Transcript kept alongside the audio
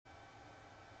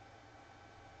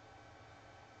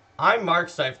I'm Mark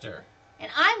Seifter.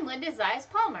 And I'm Linda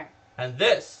Zayas-Palmer. And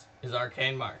this is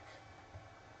Arcane Mark.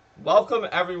 Welcome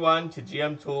everyone to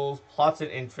GM Tools Plots and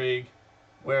Intrigue,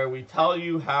 where we tell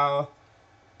you how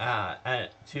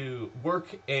to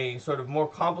work a sort of more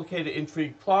complicated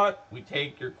intrigue plot. We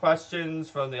take your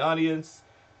questions from the audience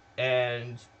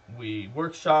and we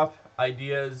workshop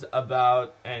ideas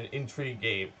about an intrigue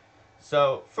game.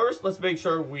 So first, let's make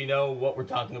sure we know what we're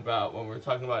talking about when we're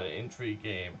talking about an intrigue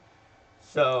game.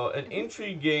 So an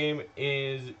intrigue game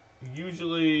is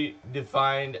usually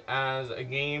defined as a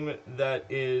game that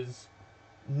is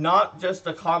not just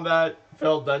a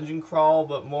combat-filled dungeon crawl,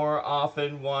 but more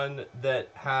often one that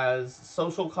has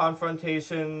social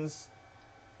confrontations.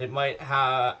 It might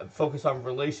focus on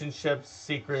relationships,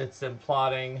 secrets, and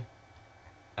plotting.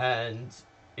 And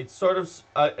it's sort of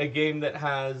a game that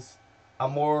has a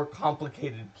more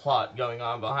complicated plot going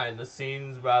on behind the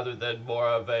scenes rather than more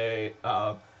of a...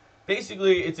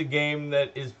 basically, it's a game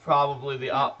that is probably the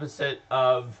opposite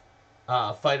of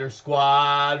Fighter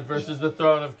Squad versus the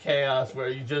Throne of Chaos, where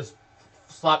you just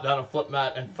slap down a flip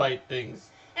mat and fight things.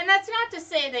 And that's not to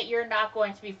say that you're not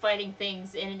going to be fighting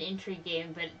things in an intrigue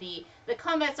game, but the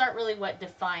combats aren't really what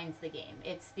defines the game.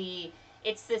 It's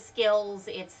the skills,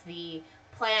 it's the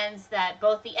plans that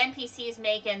both the NPCs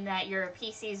make and that your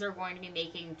PCs are going to be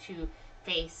making to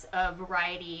face a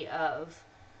variety of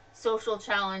social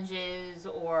challenges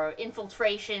or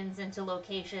infiltrations into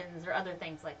locations or other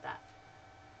things like that.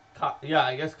 Yeah,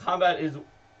 I guess combat is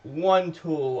one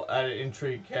tool at an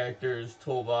intrigue character's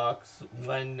toolbox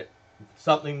when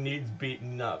something needs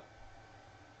beaten up.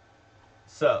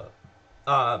 So,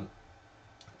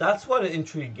 that's what an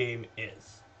intrigue game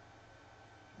is.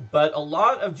 But a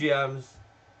lot of GMs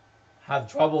have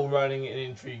trouble running an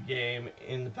intrigue game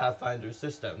in the Pathfinder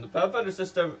system. The Pathfinder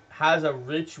system has a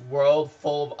rich world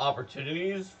full of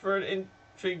opportunities for an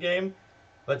intrigue game,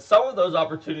 but some of those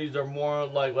opportunities are more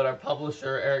like what our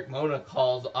publisher, Eric Mona,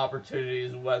 calls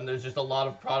opportunities when there's just a lot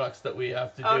of products that we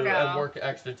have to do and work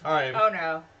extra time. Oh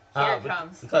no, here it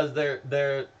comes. Because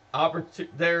they're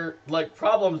like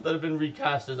problems that have been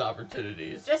recast as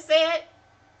opportunities. Just say it.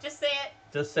 Just say it.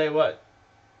 Just say what?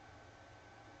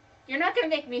 You're not going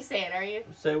to make me say it, are you?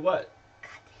 Say what? God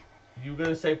damn it. You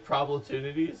going to say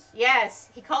problemtunities? Yes,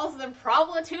 he calls them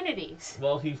problemtunities.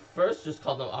 Well, he first just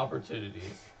called them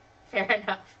opportunities. Fair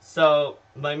enough. So,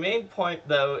 my main point,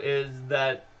 though, is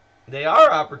that they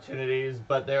are opportunities,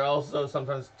 but they're also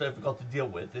sometimes difficult to deal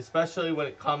with, especially when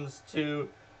it comes to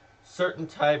certain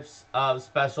types of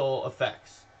special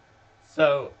effects.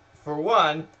 So, for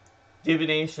one,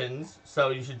 divinations. So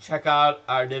you should check out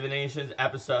our divinations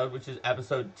episode, which is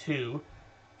episode 2,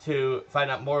 to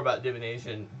find out more about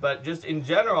divination. But just in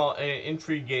general, in an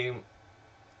intrigue game,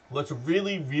 what's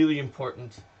really, really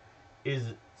important is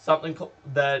something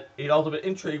that in Ultimate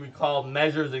Intrigue we call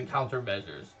measures and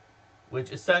countermeasures,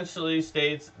 which essentially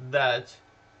states that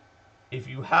if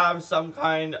you have some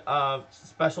kind of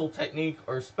special technique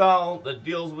or spell that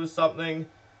deals with something,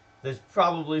 there's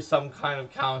probably some kind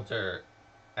of counter.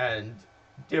 And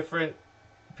different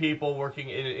people working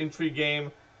in an intrigue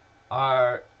game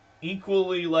are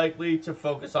equally likely to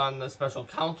focus on the special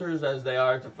counters as they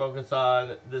are to focus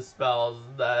on the spells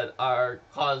that are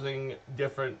causing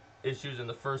different issues in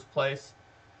the first place.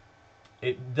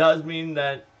 It does mean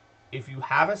that if you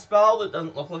have a spell that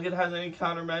doesn't look like it has any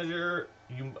countermeasure,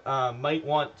 you might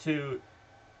want to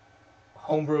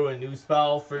homebrew a new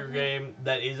spell for your game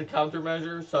that is a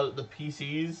countermeasure so that the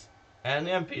PCs and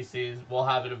the NPCs will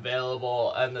have it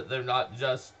available, and that they're not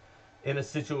just in a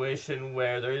situation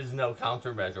where there is no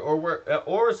countermeasure,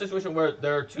 or a situation where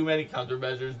there are too many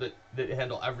countermeasures that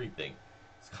handle everything.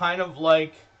 It's kind of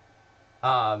like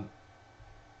the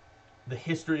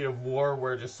history of war,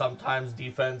 where just sometimes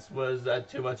defense was at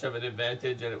too much of an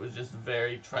advantage, and it was just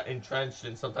very entrenched,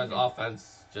 and sometimes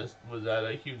offense just was at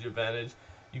a huge advantage.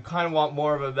 You kind of want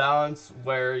more of a balance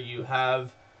where you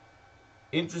have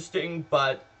interesting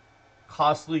but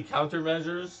costly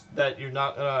countermeasures that you're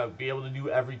not going to be able to do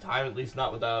every time, at least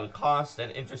not without a cost,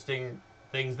 and interesting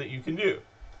things that you can do.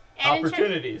 And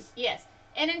opportunities. Yes.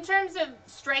 And in terms of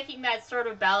striking that sort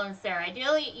of balance there,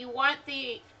 ideally you want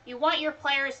your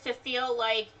players to feel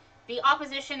like the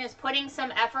opposition is putting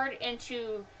some effort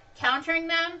into countering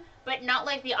them, but not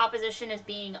like the opposition is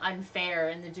being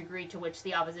unfair in the degree to which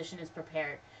the opposition is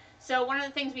prepared. So one of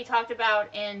the things we talked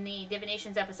about in the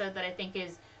divinations episode that I think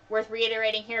is worth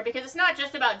reiterating here, because it's not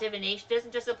just about divination, it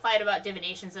doesn't just apply to about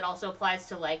divinations, it also applies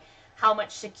to like how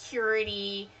much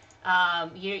security,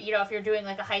 you know, if you're doing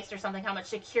like a heist or something, how much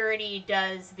security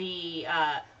does the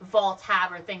vault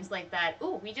have or things like that.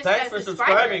 Ooh, we just Thanks for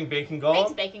subscribing, Bacon Golem.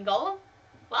 Thanks, Bacon Golem.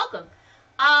 Welcome.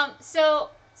 So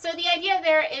So the idea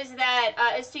there is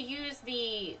that is to use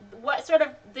the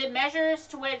measures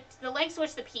to which the lengths to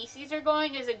which the PCs are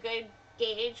going is a good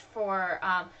gauge for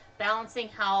balancing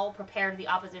how prepared the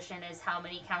opposition is, how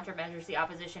many countermeasures the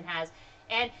opposition has.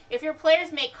 And if your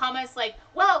players make comments like,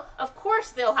 well, of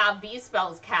course they'll have these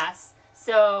spells cast,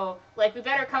 so like we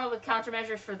better come up with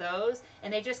countermeasures for those,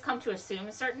 and they just come to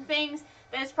assume certain things,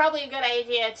 then it's probably a good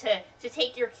idea to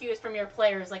take your cues from your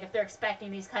players. Like if they're expecting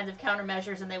these kinds of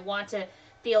countermeasures and they want to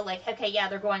feel like, okay, yeah,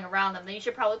 they're going around them, then you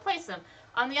should probably place them.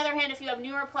 On the other hand, if you have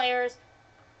newer players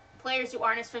who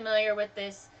aren't as familiar with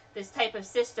this type of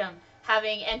system,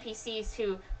 having NPCs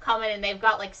who come in and they've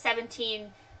got like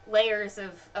 17 layers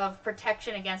of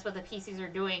protection against what the PCs are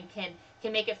doing can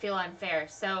make it feel unfair.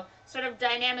 So sort of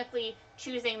dynamically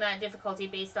choosing that difficulty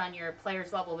based on your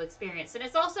player's level of experience. And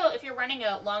it's also, if you're running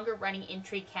a longer running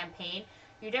Intrigue campaign,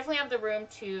 you definitely have the room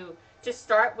to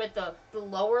start with the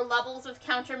lower levels of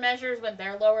countermeasures. When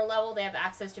they're lower level, they have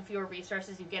access to fewer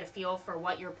resources. You get a feel for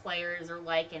what your players are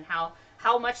like and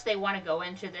how much they want to go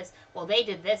into this. Well, they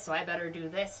did this, so I better do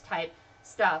this type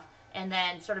stuff. And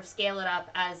then sort of scale it up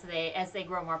as they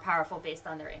grow more powerful based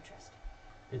on their interest.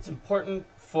 It's important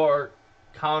for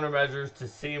countermeasures to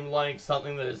seem like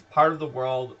something that is part of the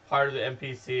world, part of the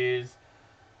NPCs,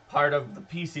 part of the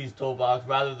PC's toolbox,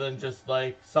 rather than just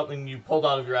like something you pulled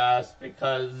out of your ass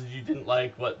because you didn't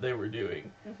like what they were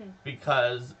doing. Mm-hmm.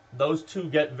 Because those two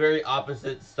get very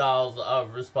opposite styles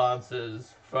of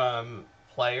responses from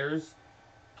players.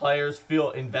 Players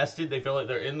feel invested, they feel like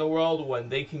they're in the world when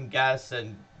they can guess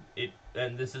and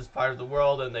this is part of the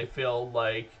world, and they feel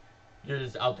like you're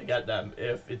just out to get them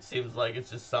if it seems like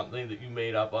it's just something that you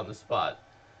made up on the spot.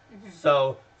 Mm-hmm.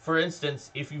 So, for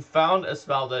instance, if you found a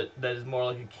spell that is more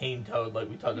like a cane toad, like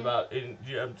we talked about in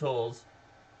GM Tools,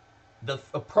 the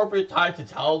appropriate time to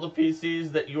tell the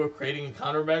PCs that you are creating a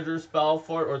countermeasure spell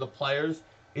for it, or the players,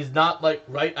 is not like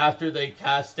right after they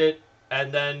cast it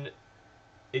and then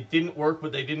it didn't work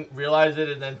but they didn't realize it,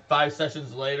 and then 5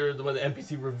 sessions later when the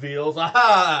NPC reveals,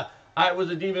 aha! I was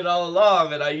a demon all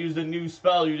along, and I used a new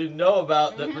spell you didn't know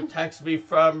about that protects me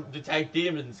from detect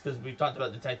demons, because we talked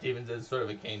about detect demons as sort of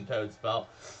a cane toad spell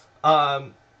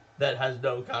that has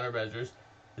no countermeasures.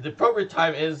 The appropriate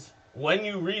time is when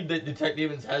you read that detect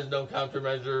demons has no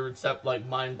countermeasure except like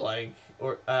mind blank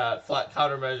or flat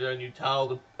countermeasure, and you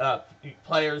tell the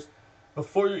players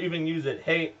before you even use it,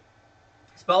 hey,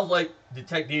 spells like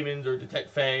detect demons or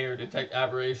detect fae or detect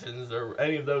aberrations or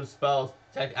any of those spells,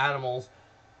 detect animals,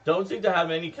 don't seem to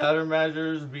have any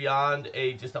countermeasures beyond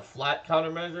just a flat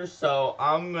countermeasure, so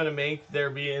I'm going to make there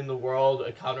be in the world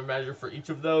a countermeasure for each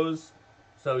of those,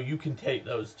 so you can take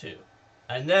those too.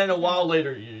 And then a while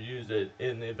later you use it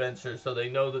in the adventure, so they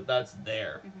know that that's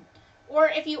there. Mm-hmm. Or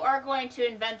if you are going to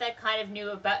invent that kind of new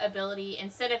ability,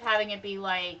 instead of having it be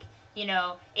like, you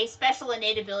know, a special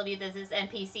innate ability that this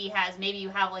NPC has, maybe you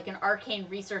have like an arcane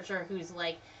researcher who's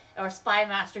like, or a spy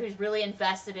master who's really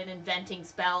invested in inventing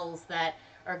spells that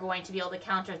are going to be able to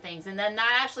counter things, and then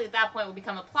that actually at that point will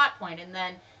become a plot point, and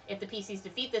then if the PCs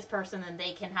defeat this person, then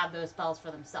they can have those spells for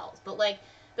themselves. But like,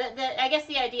 I guess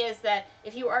the idea is that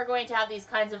if you are going to have these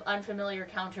kinds of unfamiliar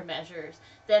countermeasures,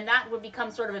 then that would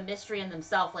become sort of a mystery in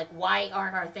themselves, like why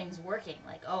aren't our things working?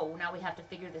 Like, oh, now we have to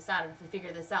figure this out, and if we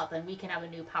figure this out, then we can have a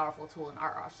new powerful tool in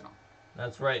our arsenal.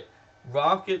 That's right.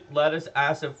 Rocket Lettuce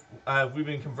asked if we've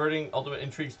been converting Ultimate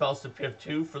Intrigue spells to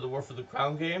PF2 for the War for the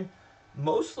Crown game.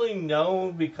 Mostly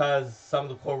no, because some of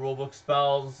the core rulebook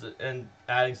spells and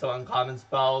adding some uncommon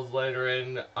spells later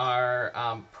in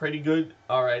are pretty good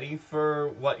already for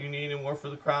what you need in War for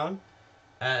the Crown.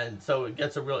 And so it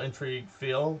gets a real Intrigue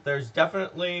feel. There's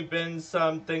definitely been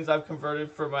some things I've converted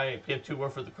for my PF2 War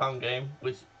for the Crown game,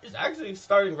 which is actually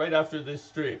starting right after this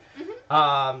stream.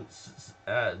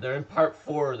 They're in part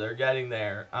 4, they're getting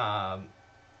there.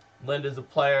 Linda's a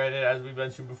player in it, as we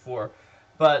mentioned before.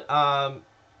 But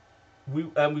we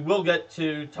will get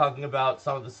to talking about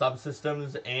some of the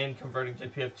subsystems and converting to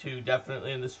PF2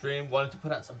 definitely in the stream. Wanted to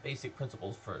put out some basic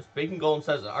principles first. Bacon Golem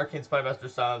says an Arcane Spymaster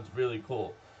sounds really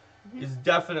cool. It's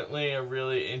definitely a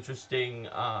really interesting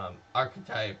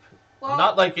archetype. Well,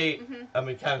 not like a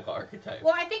mechanical archetype.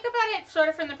 Well, I think about it sort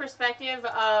of from the perspective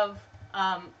of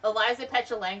Eliza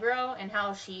Petulengro and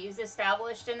how she's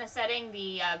established in the setting,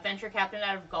 the venture captain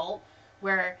out of Galt,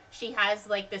 where she has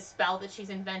like this spell that she's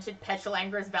invented,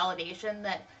 Petulengra's Validation,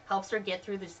 that helps her get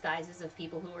through the disguises of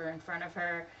people who are in front of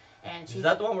her. And she's, is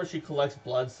that the one where she collects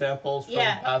blood samples from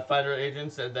Pathfinder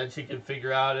agents, and then she can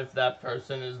figure out if that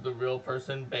person is the real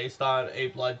person based on a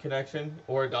blood connection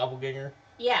or a doppelganger?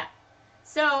 Yeah.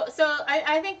 So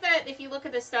I think that if you look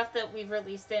at the stuff that we've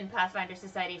released in Pathfinder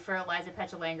Society for Eliza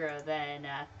Petulengro, then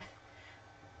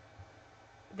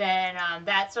then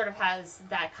that sort of has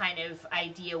that kind of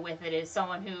idea with it, is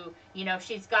someone who,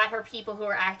 she's got her people who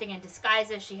are acting in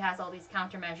disguises, she has all these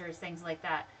countermeasures, things like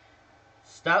that.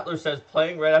 Statler says,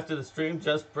 playing right after the stream,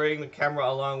 just bring the camera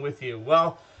along with you.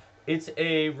 Well, it's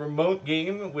a remote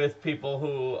game with people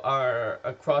who are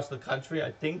across the country.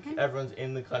 I think everyone's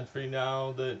in the country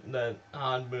now that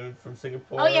Han moved from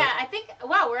Singapore. Oh, yeah, I think,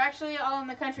 wow, we're actually all in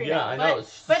the country now. Yeah, I know,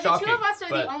 it's But shocking, the two of us are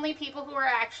the only people who are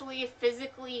actually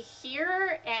physically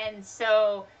here, and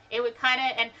so it would kind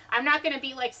of, and I'm not going to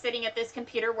be, like, sitting at this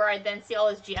computer where I'd then see all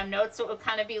his GM notes, so it would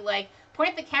kind of be like,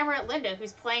 point the camera at Linda,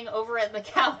 who's playing over at the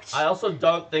couch. I also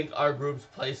don't think our group's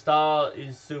playstyle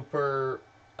is super,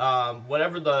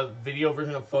 whatever the video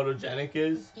version of photogenic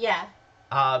is. Yeah.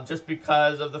 Just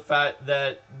because of the fact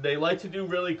that they like to do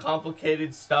really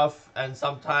complicated stuff, and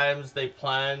sometimes they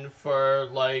plan for,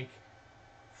 like,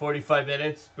 45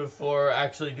 minutes before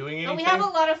actually doing anything. But we have a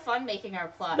lot of fun making our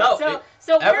plot. No,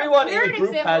 so everyone we're in the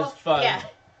group has fun yeah.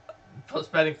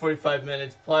 spending 45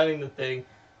 minutes planning the thing.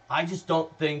 I just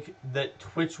don't think that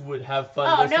Twitch would have fun.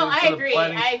 Oh, no,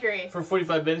 I agree. For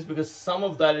 45 minutes, because some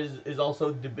of that is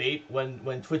also debate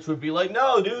when Twitch would be like,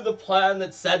 no, do the plan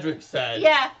that Cedric said.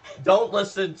 Yeah. Don't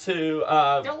listen to...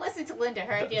 don't listen to Linda.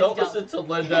 Her idea Don't listen to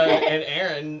Linda and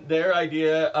Aaron. Their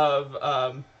idea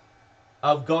of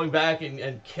going back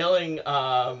and killing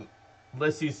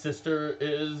Lissy's sister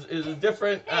is a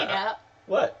different... Hey, now.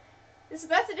 What?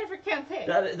 That's a different campaign.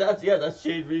 That's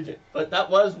Shade Regent. But that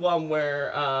was one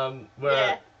where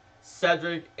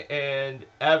Cedric and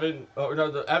Evan,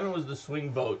 Evan was the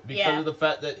swing vote because of the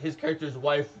fact that his character's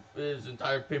wife, his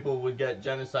entire people would get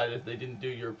genocide if they didn't do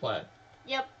your plan.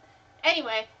 Yep.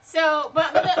 Anyway, so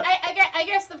I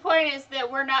guess the point is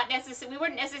that we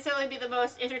wouldn't necessarily be the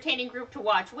most entertaining group to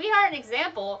watch. We are an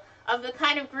example of the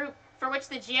kind of group for which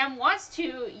the GM wants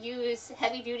to use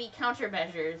heavy-duty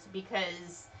countermeasures,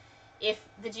 because if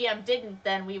the GM didn't,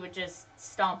 then we would just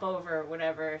stomp over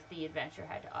whatever the adventure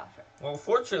had to offer. Well,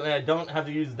 fortunately, I don't have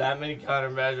to use that many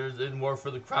countermeasures in War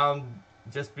for the Crown,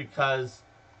 just because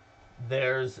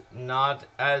there's not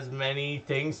as many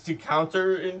things to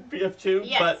counter in BF2.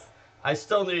 Yes. But I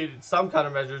still need some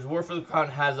countermeasures. War for the Crown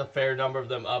has a fair number of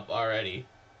them up already,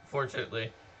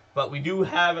 fortunately. But we do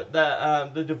have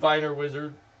the Diviner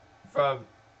Wizard from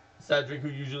Cedric, who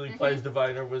usually plays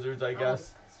Diviner Wizards, I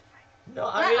guess. No,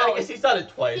 I guess he's done it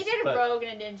twice. He did a rogue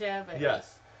and a ninja, but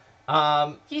yes.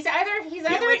 He's either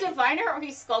a diviner or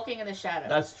he's skulking in the shadows.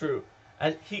 That's true.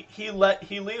 And he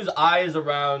leaves eyes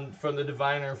around from the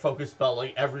diviner focus spell,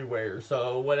 like, everywhere.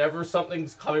 So whenever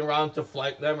something's coming around to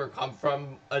flank them or come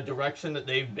from a direction that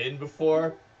they've been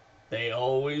before, they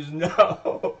always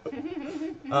know.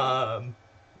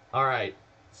 All right.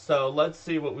 So let's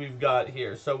see what we've got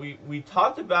here. So we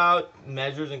talked about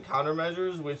measures and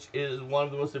countermeasures, which is one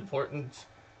of the most important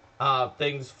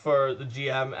things for the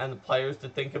GM and the players to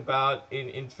think about in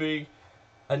Intrigue.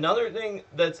 Another thing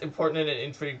that's important in an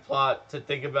Intrigue plot to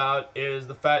think about is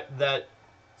the fact that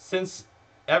since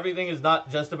everything is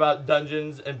not just about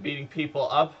dungeons and beating people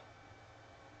up,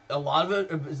 a lot of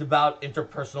it is about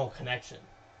interpersonal connection.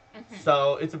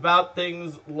 So it's about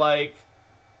things like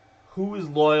who is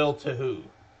loyal to who.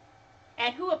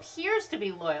 And who appears to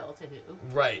be loyal to who.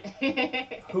 Right.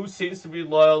 Who seems to be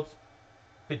loyal.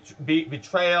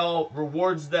 Betrayal.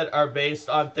 Rewards that are based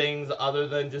on things other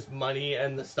than just money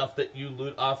and the stuff that you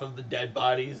loot off of the dead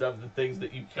bodies of the things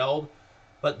that you killed.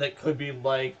 But that could be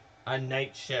like a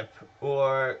night ship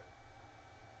or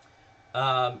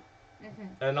an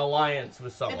alliance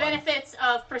with someone. The benefits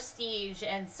of prestige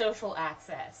and social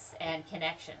access and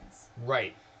connections.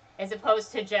 Right. As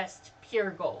opposed to just pure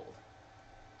gold.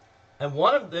 And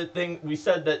one of the things, we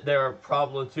said that there are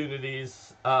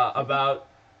probabilities about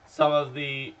some of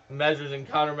the measures and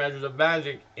countermeasures of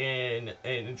magic in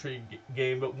an Intrigue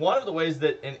game, but one of the ways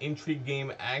that an Intrigue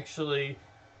game actually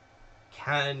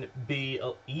can be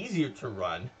easier to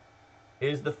run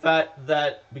is the fact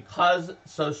that because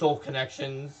social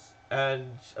connections and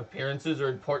appearances are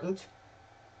important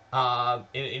in an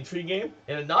Intrigue game,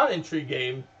 in a non-Intrigue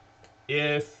game,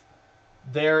 if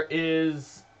there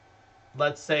is,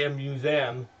 let's say, a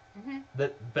museum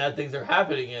that bad things are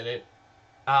happening in it,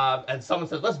 and someone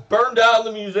says, let's burn down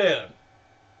the museum,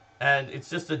 and it's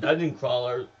just a dungeon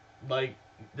crawler, like,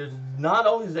 there's not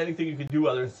always anything you can do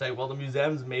other than say, well, the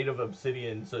museum's made of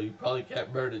obsidian, so you probably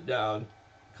can't burn it down,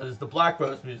 because it's the Black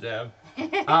Rose Museum.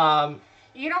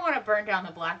 You don't want to burn down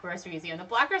the Black Rose Museum. The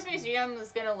Black Rose Museum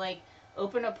is going to, like,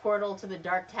 open a portal to the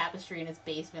dark tapestry in its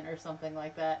basement or something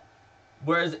like that.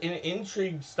 Whereas in an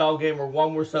Intrigue-style game, or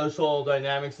one where social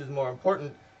dynamics is more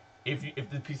important, if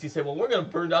the PC say, well, we're going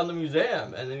to burn down the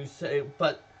museum, and then you say,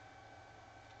 but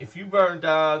if you burn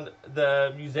down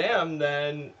the museum,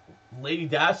 then Lady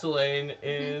Dasselane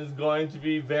is going to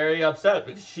be very upset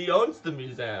because she owns the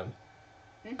museum.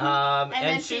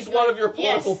 And she's one of your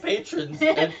political patrons,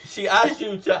 and she asked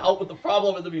you to help with the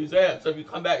problem in the museum. So if you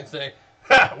come back and say,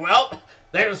 well,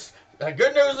 there's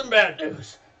good news and bad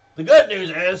news. The good news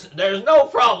is there's no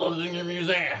problems in your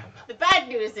museum. The bad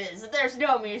news is there's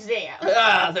no museum.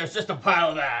 There's just a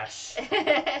pile of ash.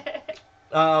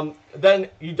 Then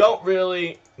you don't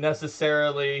really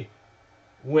necessarily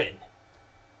win.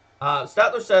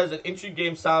 Statler says an Intrigue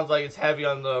game sounds like it's heavy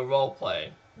on the role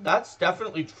play. That's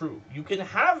definitely true. You can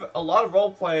have a lot of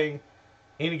role playing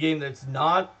in a game that's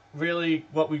not really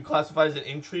what we classify as an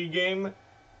Intrigue game.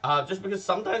 Just because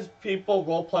sometimes people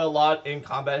role play a lot in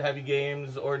combat heavy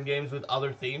games or in games with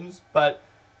other themes, but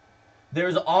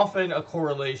there's often a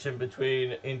correlation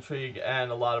between Intrigue and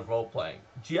a lot of role playing.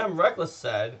 GM Reckless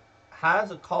said,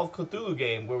 has a Call of Cthulhu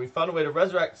game where we found a way to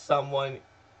resurrect someone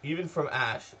even from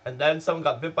ash, and then someone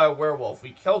got bit by a werewolf.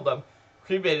 We killed them,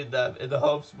 cremated them in the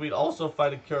hopes we'd also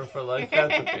find a cure for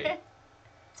lycanthropy.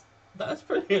 That's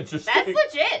pretty interesting. That's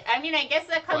legit. I mean, I guess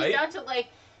that comes down to, like,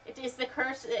 is the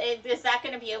curse, is that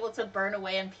going to be able to burn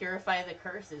away and purify the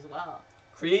curse as well?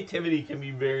 Creativity can be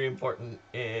very important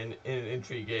in an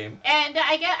Intrigue game. And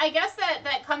I guess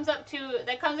that comes up to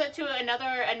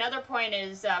another point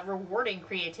is rewarding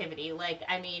creativity. Like,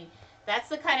 I mean, that's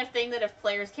the kind of thing that if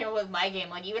players came up with my game,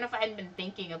 like, even if I hadn't been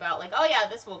thinking about, like, oh yeah,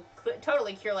 this will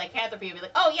totally cure lycanthropy, I'd be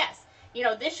like, oh yes, you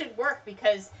know, this should work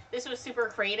because this was super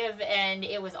creative and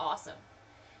it was awesome.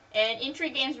 And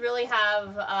Intrigue games really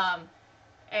have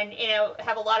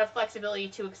have a lot of flexibility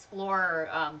to explore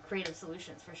creative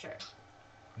solutions for sure.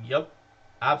 Yep,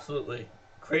 absolutely.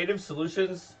 Creative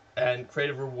solutions and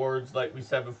creative rewards, like we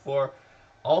said before.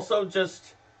 Also,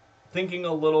 just thinking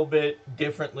a little bit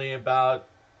differently about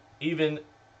even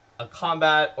a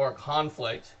combat or a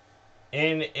conflict.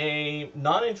 In a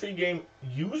non-Intrigue game,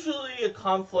 usually a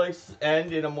conflicts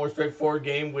end in a more straightforward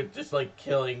game with just, like,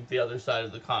 killing the other side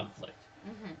of the conflict.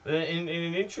 Mm-hmm. In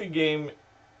an Intrigue game,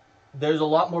 there's a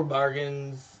lot more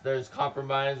bargains, there's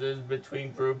compromises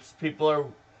between groups. People are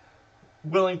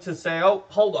willing to say, oh,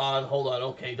 hold on,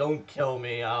 okay, don't kill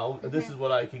me, this is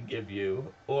what I can give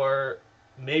you. Or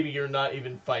maybe you're not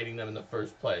even fighting them in the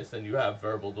first place, and you have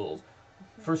verbal duels.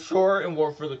 Mm-hmm. For sure, in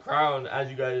War for the Crown, as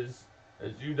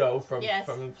you know from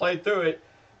playing through it,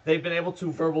 they've been able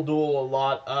to verbal duel a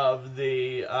lot of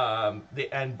the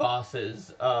end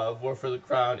bosses of War for the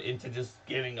Crown into just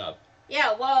giving up.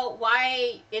 Yeah, well,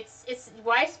 why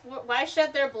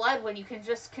shed their blood when you can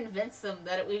just convince them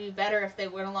that it would be better if they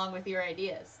went along with your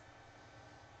ideas?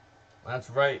 That's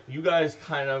right. You guys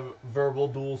kind of verbal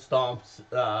duel stomped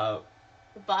the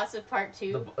boss of part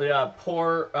 2.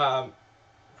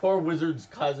 Poor wizard's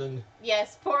cousin.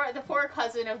 Yes, the poor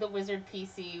cousin of the wizard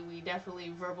PC. We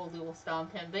definitely verbal duel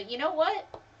stomped him. But you know what?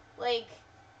 Like,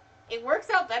 it works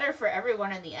out better for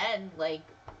everyone in the end. Like,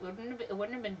 it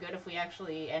wouldn't have been good if we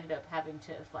actually ended up having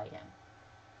to fight him.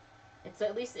 It's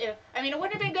at least it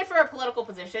wouldn't have been good for our political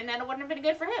position, and it wouldn't have been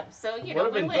good for him. So it would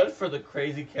have been good for the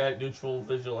crazy cat neutral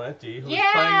vigilante who was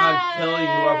planning on killing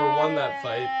whoever won that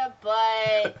fight.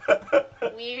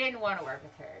 But we didn't want to work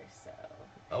with her, so.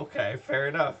 Okay, fair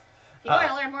enough. If you want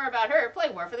to learn more about her, play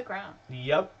War for the Crown.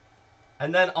 Yep.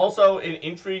 And then also in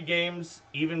Intrigue games,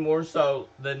 even more so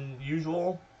than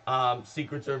usual,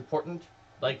 secrets are important.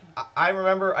 Like, I don't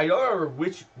remember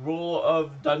which rule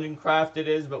of Dungeon Craft it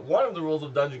is, but one of the rules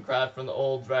of Dungeon Craft from the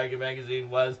old Dragon magazine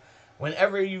was,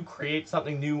 whenever you create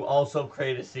something new, also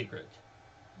create a secret.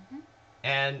 Mm-hmm.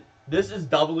 And this is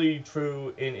doubly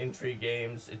true in Intrigue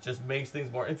games. It just makes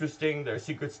things more interesting. There are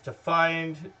secrets to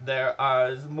find. There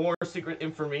is more secret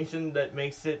information that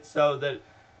makes it so that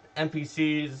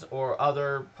NPCs or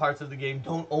other parts of the game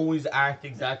don't always act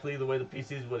exactly the way the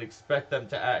PCs would expect them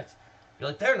to act. You're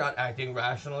like, they're not acting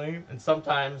rationally, and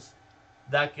sometimes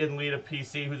that can lead a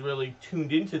PC who's really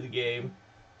tuned into the game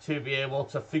to be able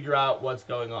to figure out what's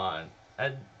going on.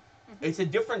 And it's a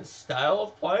different style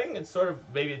of playing. It's sort of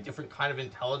maybe a different kind of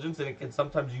intelligence, and it can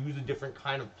sometimes use a different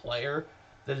kind of player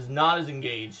that is not as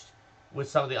engaged with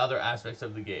some of the other aspects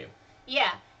of the game.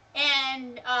 Yeah,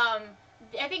 and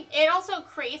I think it also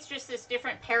creates just this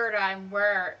different paradigm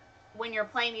where when you're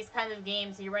playing these kinds of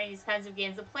games, and you're running these kinds of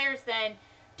games, the players then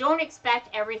don't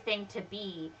expect everything to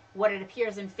be what it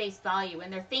appears in face value,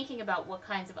 and they're thinking about what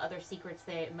kinds of other secrets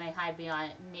they may be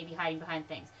hiding behind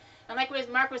things. And like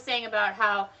what Mark was saying about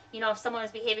how, if someone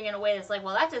is behaving in a way that's like,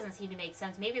 well, that doesn't seem to make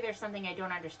sense, maybe there's something I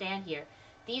don't understand here.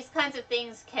 These kinds of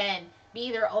things can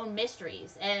be their own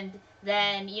mysteries, and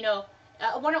then,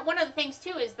 one of the things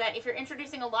too is that if you're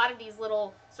introducing a lot of these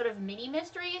little sort of mini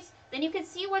mysteries, then you can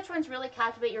see which ones really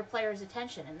captivate your player's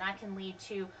attention, and that can lead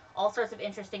to all sorts of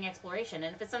interesting exploration.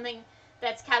 And if it's something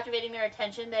that's captivating their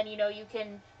attention, then you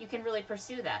can really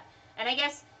pursue that. And I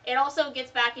guess it also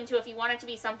gets back into, if you want it to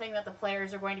be something that the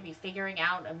players are going to be figuring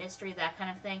out, a mystery, that kind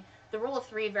of thing, the rule of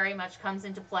three very much comes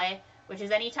into play, which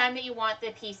is anytime that you want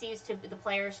the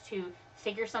players to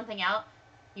figure something out,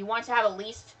 you want to have at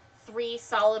least 3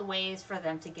 solid ways for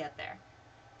them to get there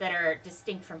that are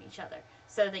distinct from each other,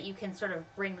 so that you can sort of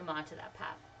bring them onto that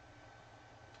path.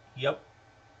 Yep.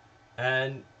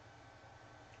 And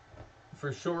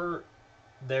for sure,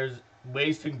 there's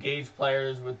ways to engage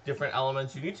players with different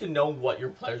elements. You need to know what your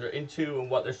players are into and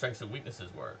what their strengths and weaknesses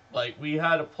were. Like, we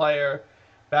had a player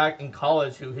back in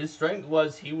college who his strength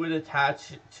was he would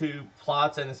attach to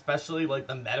plots, and especially like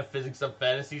the metaphysics of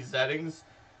fantasy settings.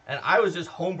 And I was just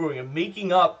homebrewing and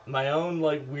making up my own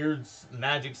like weird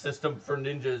magic system for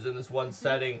ninjas in this one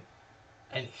setting,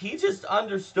 and he just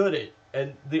understood it.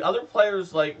 And the other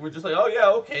players like were just like, "Oh yeah,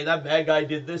 okay, that bad guy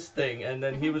did this thing," and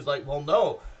then he was like, "Well,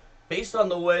 no, based on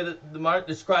the way that the Mark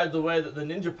described the way that the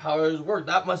ninja powers work,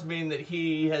 that must mean that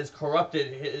he has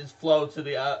corrupted his flow to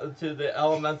the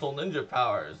elemental ninja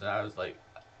powers." And I was like,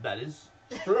 "That is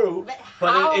true,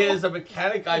 but it is a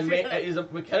mechanic I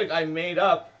made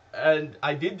up." And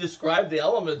I did describe the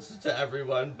elements to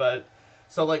everyone, but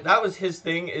so like that was his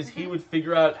thing, is he would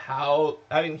figure out how.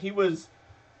 I mean, he was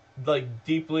like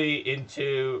deeply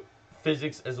into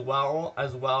physics as well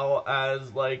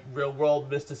as like real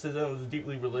world mysticism. Was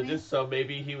deeply religious, so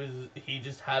maybe he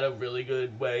just had a really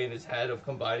good way in his head of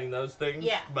combining those things.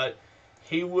 Yeah. But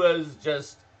he was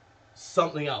just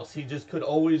something else. He just could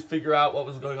always figure out what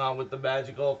was going on with the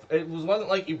magical. Wasn't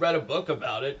like he read a book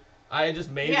about it. I just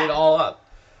made it all up.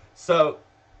 So,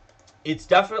 it's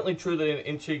definitely true that in an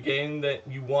Intrigue game that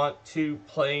you want to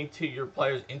play to your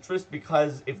players' interest,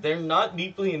 because if they're not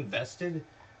deeply invested,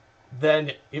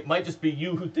 then it might just be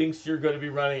you who thinks you're going to be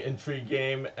running an Intrigue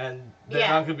game, and they're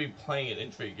not going to be playing an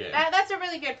Intrigue game. That's a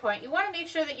really good point. You want to make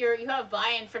sure that you have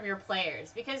buy-in from your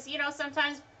players, because,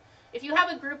 sometimes if you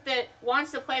have a group that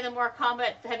wants to play the more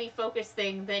combat-heavy focused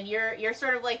thing, then you're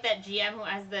sort of like that GM who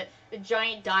has the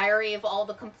giant diary of all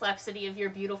the complexity of your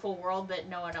beautiful world that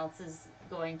no one else is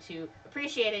going to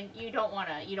appreciate, and you don't want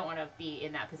to be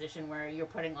in that position where you're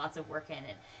putting lots of work in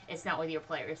and it's not what your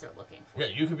players are looking for. Yeah,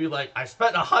 you could be like, I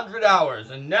spent 100 hours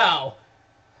and now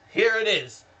here it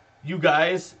is. You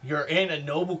guys, you're in a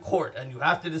noble court and you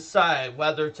have to decide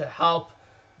whether to help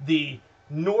the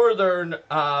northern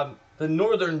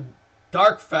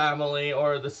Dark family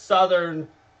or the southern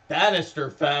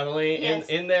Bannister family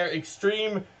in their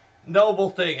extreme noble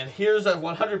thing. And here's a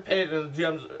 100-page, and the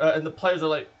GMs and the players are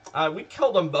like, we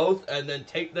kill them both and then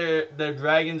take their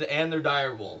dragons and their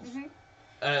dire wolves.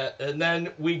 And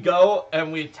then we go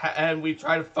and we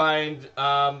try to find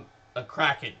a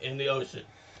kraken in the ocean.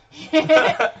 Well,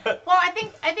 I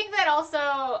think that also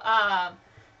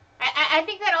I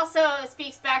think that also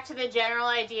speaks back to the general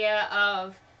idea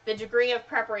of the degree of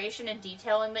preparation and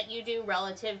detailing that you do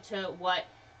relative to what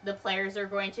the players are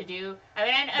going to do. I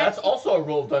mean, that's also a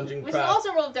rule of Dungeon Craft. Which is also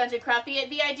a rule of Dungeon Craft.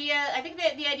 The idea, I think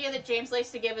the idea that James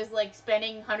likes to give is like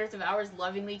spending hundreds of hours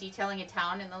lovingly detailing a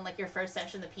town, and then like your first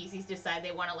session, the PCs decide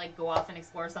they want to like go off and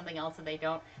explore something else, and they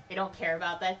don't care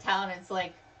about that town. And it's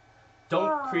like,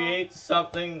 don't create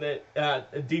something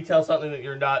that detail something that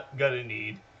you're not gonna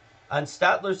need. And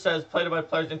Statler says, play to my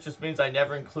players' interest means I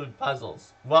never include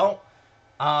puzzles. Well,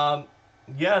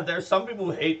 yeah, there's some people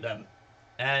who hate them,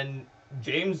 and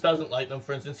James doesn't like them.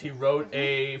 For instance, he wrote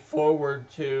a foreword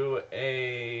to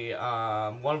a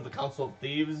one of the Council of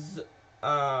Thieves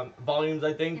volumes,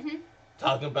 I think,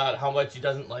 talking about how much he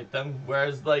doesn't like them.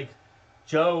 Whereas, like,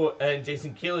 Joe and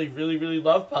Jason Keeley really, really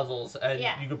love puzzles, and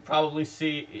you could probably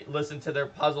listen to their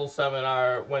puzzle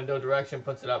seminar when No Direction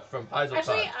puts it up from PaizoCon.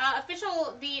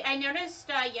 Actually, I noticed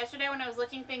yesterday when I was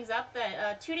looking things up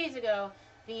that 2 days ago,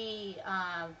 the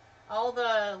all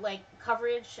the like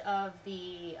coverage of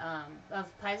the of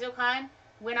PaizoCon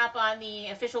went up on the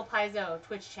official Paizo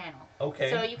Twitch channel. Okay,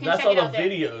 so you can that's check all it out the there.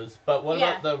 videos. But what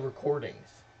about the recordings?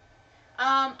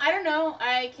 I don't know.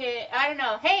 I don't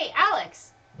know. Hey,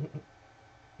 Alex.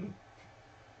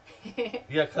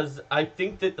 Yeah, because I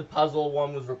think that the puzzle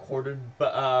one was recorded,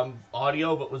 but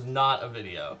audio, but was not a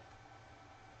video.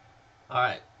 All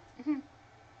right.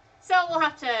 So we'll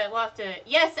have to.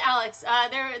 Yes, Alex.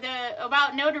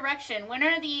 About No Direction. When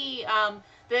are the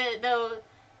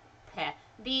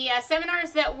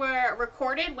seminars that were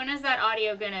recorded? When is that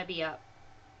audio gonna be up?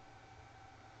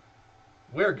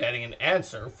 We're getting an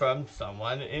answer from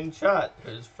someone in chat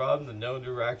who's from the No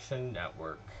Direction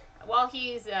Network. While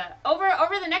he's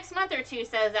over the next month or two,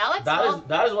 says Alex.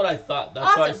 That is what I thought. That's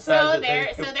awesome. why I said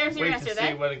There's your wait answer to see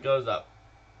then. when it goes up.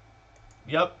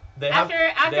 Yep.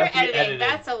 After editing,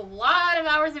 that's a lot of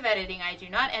hours of editing. I do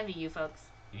not envy you folks.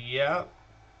 Yeah.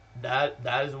 That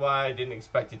is why I didn't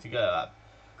expect it to go up.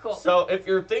 Cool. So if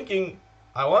you're thinking,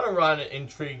 I want to run an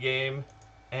intrigue game,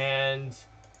 and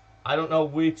I don't know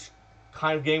which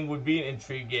kind of game would be an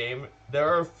intrigue game, there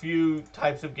are a few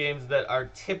types of games that are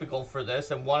typical for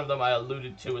this, and one of them I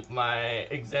alluded to with my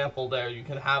example there. You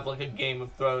can have like a Game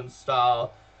of Thrones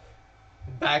style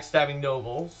backstabbing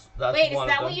nobles. Wait, is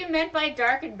that what you meant by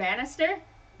Dark and Bannister?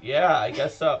 Yeah, I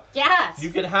guess so. Yes. You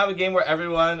can have a game where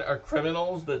everyone are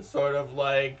criminals that's sort of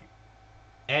like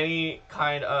any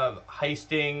kind of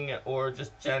heisting or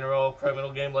just general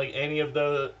criminal game, like any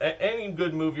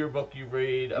good movie or book you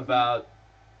read about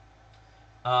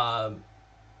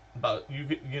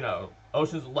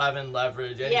Ocean's 11,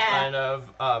 Leverage, any kind of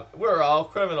we're all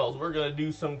criminals, we're gonna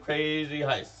do some crazy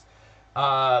heists.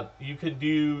 You can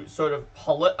do sort of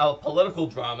political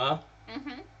drama,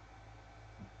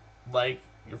 like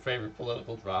your favorite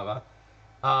political drama.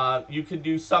 You can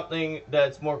do something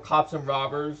that's more cops and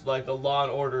robbers, like a Law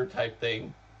and Order type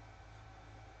thing.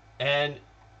 And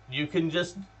you can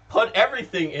just put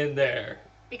everything in there.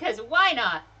 Because why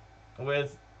not?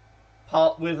 With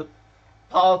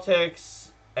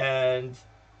politics and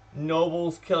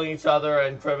nobles killing each other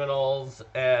and criminals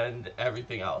and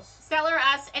everything else. Stellar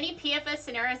asks, any PFS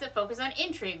scenarios that focus on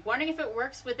intrigue? Wondering if it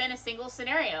works within a single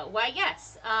scenario. Why,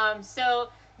 yes. So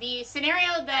the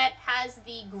scenario that has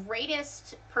the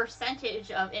greatest percentage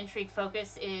of intrigue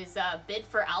focus is Bid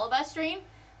for Alabastrine,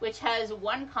 which has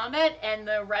one combat, and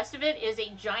the rest of it is a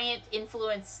giant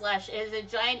influence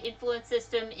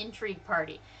system intrigue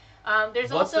party.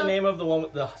 What's the name of the one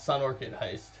with the Sun Orchid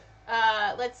heist?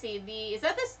 Let's see. Is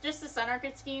that just the Sun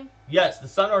Orchid scheme? Yes, the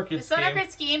Sun Orchid scheme. The Sun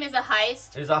Orchid scheme is a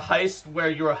heist. Is a heist where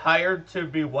you're hired to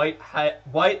be white hat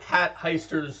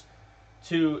heisters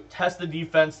to test the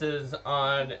defenses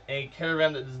on a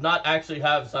caravan that does not actually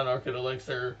have Sun Orchid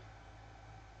elixir.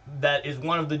 That is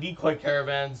one of the decoy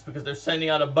caravans, because they're sending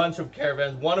out a bunch of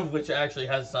caravans, one of which actually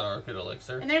has Sun Orchid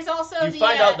elixir. And there's also you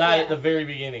find out that at the very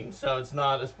beginning, so it's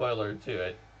not a spoiler to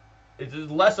it. It's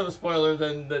less of a spoiler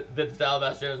than that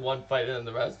Alabaster has one fight and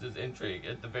the rest is intrigue,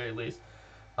 at the very least.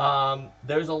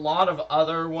 There's a lot of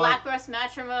other ones. Black Breast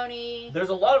Matrimony. There's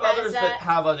a lot of others that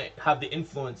have the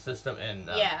influence system in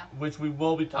them. Yeah. Which we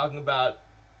will be talking about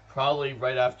probably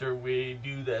right after we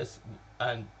do this.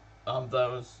 And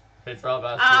those Pitch for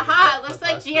Alabaster. Aha! Looks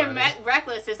like GM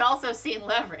Reckless has also seen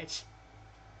Leverage.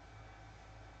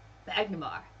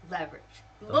 Magnamar, Leverage.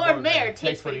 Lord Mayor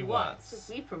takes what he wants.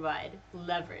 We provide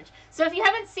leverage. So if you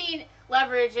haven't seen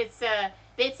Leverage, it's a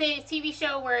TV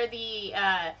show where the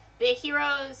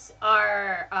heroes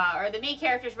are, or the main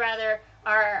characters rather,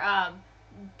 are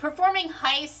performing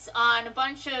heists on a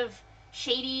bunch of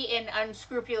shady and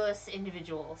unscrupulous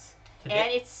individuals.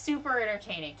 And it's super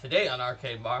entertaining. Today on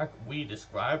Arcade Mark, we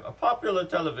describe a popular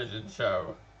television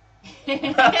show.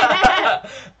 It's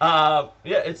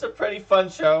a pretty fun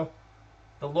show.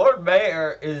 The Lord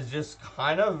Mayor is just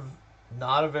kind of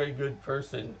not a very good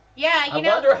person. Yeah, I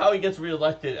wonder how he gets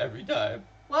reelected every time.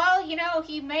 Well,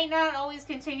 he may not always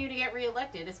continue to get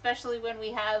reelected, especially when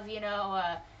we have,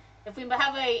 if we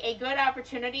have a good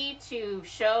opportunity to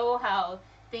show how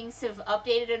things have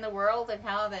updated in the world and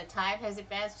how the time has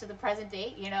advanced to the present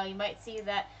date. You might see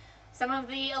that some of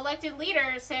the elected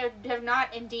leaders have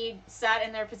not indeed sat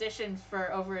in their positions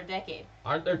for over a decade.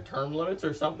 Aren't there term limits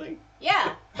or something?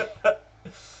 Yeah.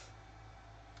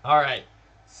 All right.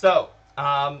 So,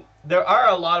 there are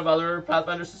a lot of other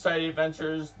Pathfinder Society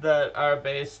adventures that are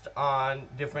based on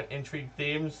different intrigue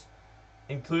themes,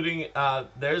 including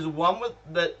there's one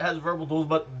that has verbal duels,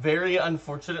 but very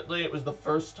unfortunately, it was the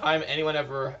first time anyone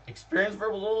ever experienced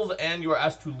verbal duels, and you were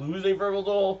asked to lose a verbal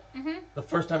duel. Mm-hmm. The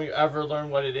first time you ever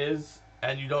learn what it is,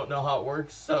 and you don't know how it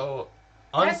works. So,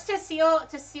 that's to seal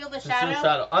the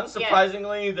shadow.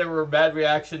 Unsurprisingly, there were bad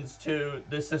reactions to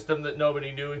this system that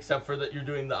nobody knew, except for that you're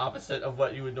doing the opposite of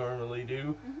what you would normally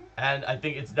do. Mm-hmm. And I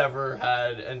think it's never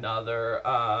had another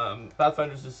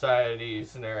Pathfinder Society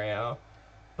scenario.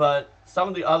 But some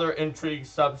of the other intrigue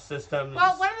subsystems.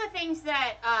 Well, one of the things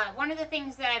that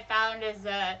I found as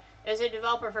a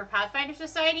developer for Pathfinder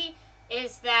Society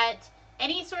is that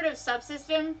any sort of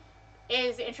subsystem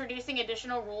is introducing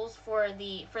additional rules for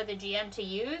the GM to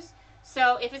use.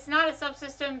 So if it's not a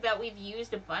subsystem that we've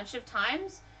used a bunch of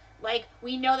times, like,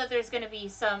 we know that there's going to be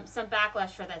some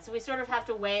backlash for that. So we sort of have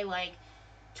to weigh, like,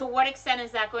 to what extent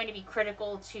is that going to be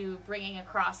critical to bringing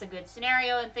across a good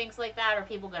scenario and things like that? Are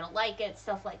people going to like it?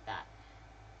 Stuff like that.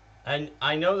 And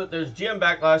I know that there's GM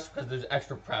backlash because there's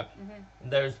extra prep.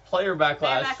 There's player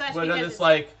backlash, because it's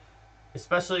like,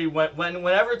 especially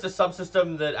whenever it's a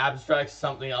subsystem that abstracts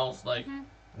something else, like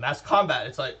mass combat.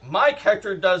 It's like, my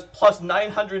character does plus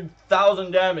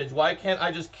 900,000 damage. Why can't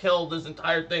I just kill this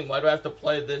entire thing? Why do I have to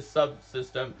play this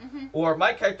subsystem? Or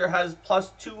my character has plus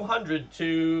 200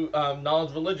 to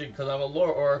knowledge religion because I'm a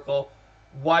lore oracle.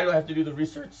 Why do I have to do the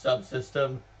research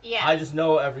subsystem? Yeah. I just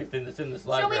know everything that's in this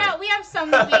library. So we have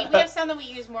some that we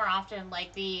use more often,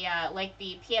 like the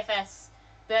PFS,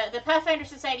 the Pathfinder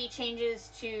Society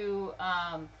changes to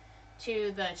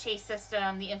the chase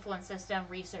system, the influence system,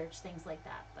 research, things like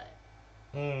that. But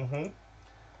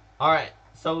all right.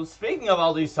 So speaking of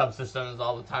all these subsystems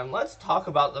all the time, let's talk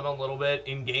about them a little bit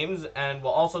in games, and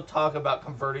we'll also talk about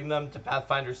converting them to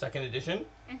Pathfinder 2nd Edition,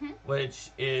 which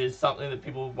is something that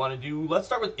people want to do. Let's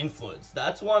start with influence.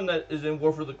 That's one that is in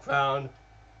War for the Crown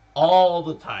all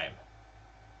the time.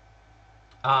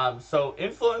 So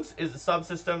influence is a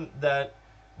subsystem that,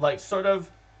 like, sort of,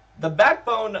 the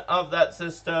backbone of that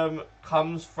system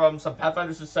comes from some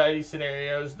Pathfinder Society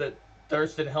scenarios that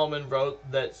Thurston Hellman wrote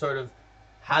that sort of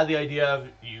had the idea of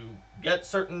you get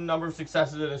certain number of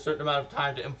successes in a certain amount of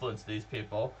time to influence these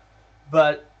people.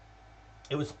 But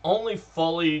it was only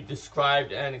fully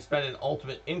described and expanded in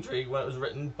Ultimate Intrigue when it was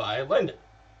written by Lyndon.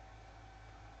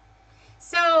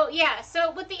 So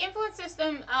with the influence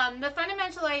system, the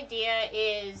fundamental idea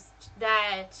is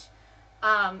that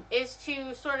is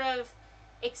to sort of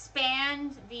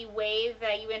expand the way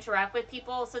that you interact with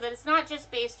people, so that it's not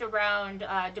just based around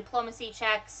diplomacy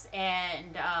checks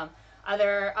and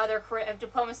other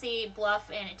diplomacy, bluff,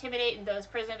 and intimidate, and those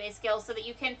charisma-based skills, so that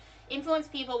you can influence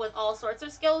people with all sorts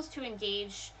of skills to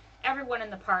engage everyone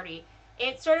in the party.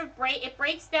 It sort of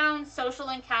breaks down social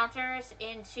encounters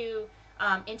into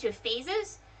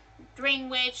phases, during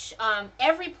which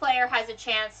every player has a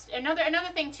chance. Another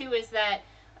thing too is that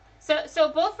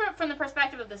so both from the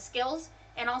perspective of the skills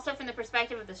and also from the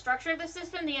perspective of the structure of the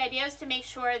system, the idea is to make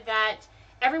sure that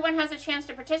everyone has a chance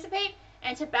to participate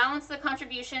and to balance the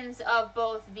contributions of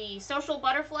both the social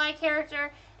butterfly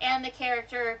character and the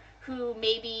character who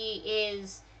maybe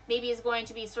is going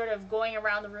to be sort of going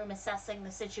around the room assessing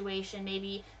the situation.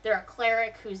 Maybe they're a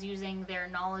cleric who's using their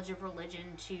knowledge of religion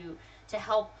to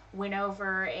help win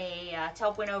over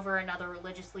another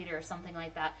religious leader or something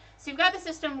like that. So you've got the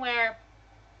system where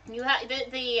you have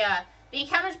the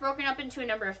encounter is broken up into a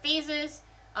number of phases.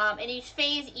 In each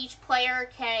phase, each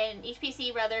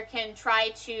PC can try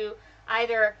to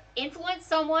either influence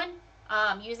someone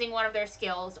using one of their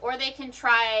skills, or they can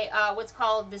try what's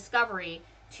called discovery,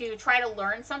 to try to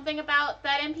learn something about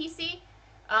that NPC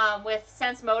with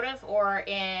sense motive, or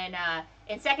in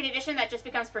 2nd edition that just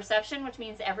becomes perception, which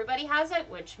means everybody has it,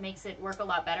 which makes it work a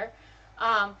lot better.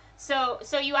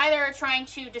 So you either are trying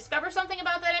to discover something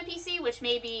about that NPC, which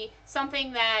may be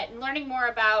something that learning more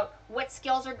about what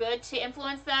skills are good to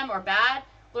influence them or bad,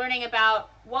 learning about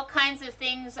what kinds of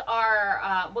things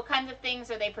are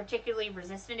they particularly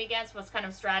resistant against, what kind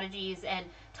of strategies and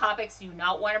topics do you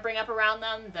not want to bring up around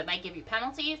them that might give you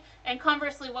penalties, and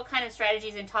conversely, what kind of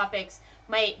strategies and topics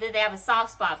that they have a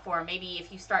soft spot for. Maybe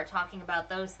if you start talking about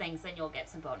those things, then you'll get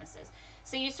some bonuses.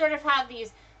 So you sort of have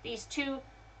these two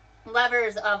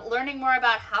levers of learning more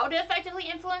about how to effectively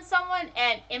influence someone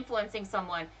and influencing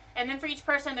someone. And then for each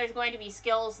person, there's going to be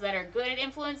skills that are good at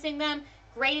influencing them,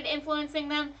 great at influencing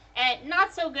them, and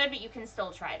not so good, but you can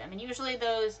still try them. And usually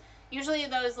those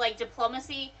like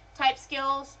diplomacy type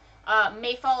skills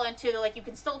may fall into the, like, you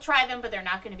can still try them, but they're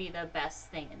not going to be the best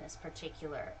thing at this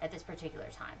particular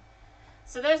time.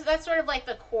 So that's sort of like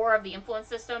the core of the influence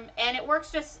system, and it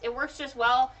works just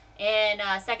well in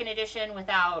 2nd edition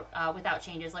without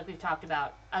changes, like we've talked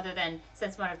about, other than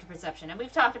sense motive to perception. And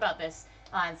we've talked about this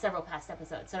in several past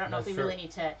episodes, so I don't know if we really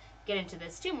need to get into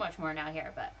this too much more now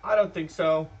here. But I don't think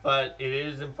so, but it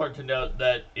is important to note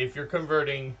that if you're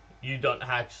converting, you don't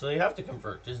actually have to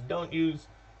convert. Just don't use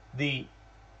the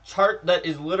chart that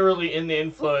is literally in the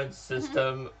influence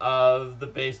system of the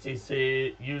base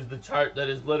DC. Use the chart that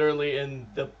is literally in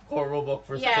the core rulebook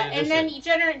for 2nd edition. Yeah, and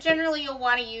then generally you'll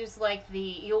want to use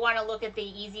you'll want to look at the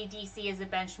easy DC as a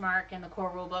benchmark in the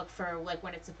core rulebook for like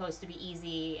when it's supposed to be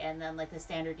easy, and then like the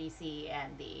standard DC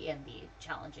and the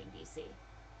challenging DC.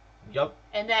 Yep.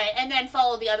 And then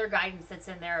follow the other guidance that's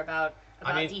in there about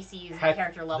DCs and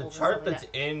character levels. The chart that's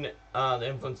in the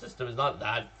influence system is not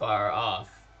that far off.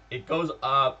 It goes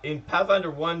up. In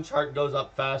Pathfinder 1, chart goes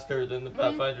up faster than the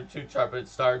Pathfinder 2 chart, but it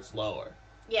starts lower.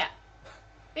 Yeah.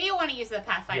 But you want to use the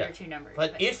Pathfinder 2 numbers.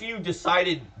 But if you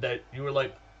decided that you were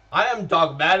like, I am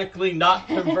dogmatically not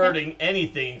converting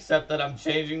anything except that I'm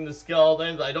changing the skill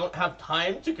names. I don't have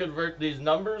time to convert these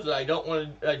numbers. I don't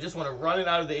want to. I just want to run it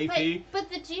out of the AP. But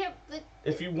the GM,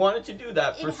 if you wanted to do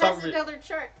that, it has another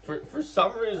chart. For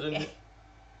some reason, okay.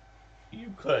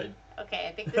 You could. Okay,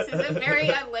 I think this is a very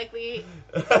unlikely.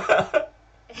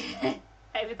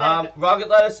 Rocket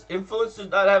Lettuce Influence does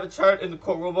not have a chart in the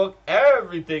core rulebook.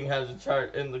 Everything has a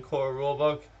chart in the core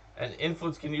rulebook, and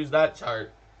Influence can use that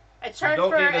chart. A chart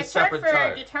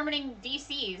for determining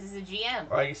DCs as a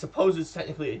GM. Or I suppose it's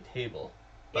technically a table.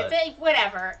 It's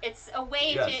whatever. It's a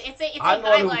way to. It's a I'm guideline.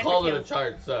 I'm the one who called it a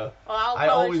chart, so I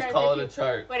always call it a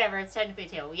chart. Whatever. It's technically a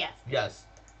table. Yes. Yes.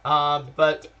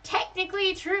 But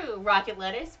technically true, Rocket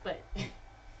Lettuce, but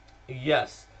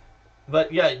yes.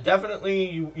 But yeah,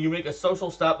 definitely you make a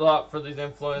social stat block for these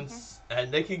influence,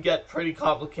 and they can get pretty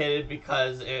complicated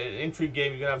because in an Intrigue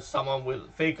game you can have someone with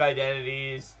fake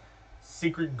identities,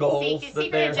 secret goals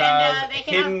that they have,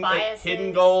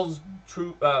 hidden goals,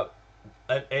 true,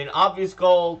 an obvious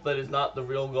goal that is not the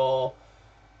real goal,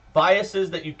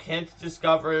 biases that you can't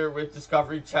discover with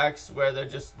discovery checks where they're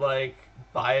just like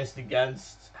biased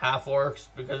against half orcs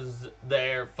because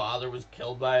their father was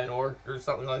killed by an orc or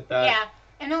something like that. Yeah.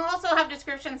 And they'll also have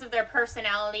descriptions of their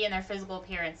personality and their physical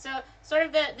appearance. So sort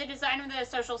of the design of the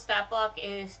social stat block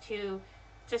is to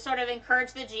sort of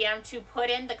encourage the GM to put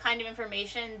in the kind of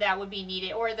information that would be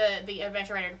needed, or the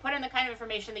adventure writer to put in the kind of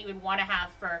information that you would want to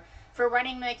have for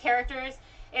running the characters.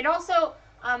 And also,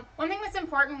 one thing that's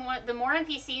important, the more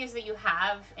NPCs that you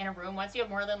have in a room, once you have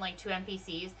more than like 2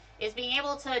 NPCs, is being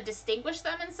able to distinguish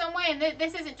them in some way. And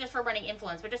this isn't just for running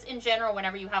influence, but just in general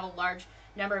whenever you have a large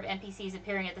number of NPCs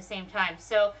appearing at the same time.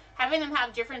 So having them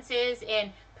have differences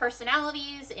in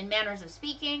personalities, in manners of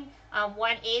speaking.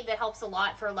 One aid that helps a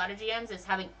lot for a lot of GMs is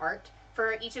having art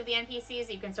for each of the NPCs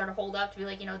that you can sort of hold up to be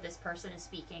like, this person is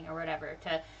speaking or whatever,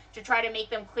 to try to make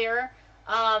them clearer.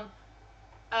 A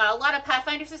lot of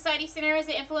Pathfinder Society scenarios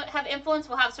that have influence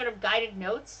will have sort of guided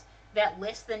notes that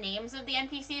list the names of the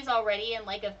NPCs already and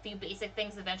like a few basic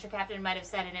things the Venture Captain might have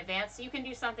said in advance. So you can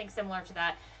do something similar to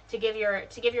that to give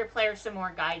your players some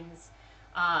more guidance,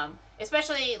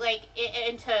 especially like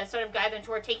and to sort of guide them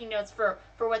toward taking notes for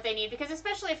what they need. Because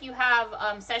especially if you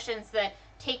have sessions that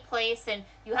take place and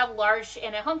you have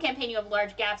in a home campaign you have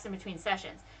large gaps in between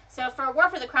sessions. So for War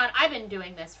for the Crown, I've been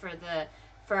doing this for the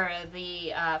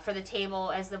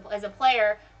table as a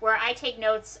player, where I take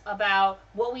notes about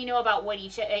what we know about what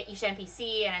each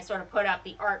NPC, and I sort of put up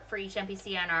the art for each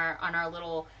NPC on our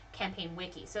little campaign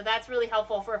wiki. So that's really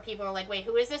helpful for people who are like, wait,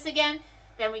 who is this again?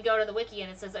 Then we go to the wiki and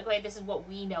it says, okay, this is what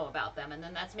we know about them, and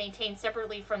then that's maintained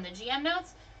separately from the GM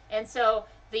notes. And so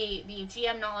the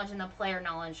GM knowledge and the player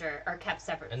knowledge are kept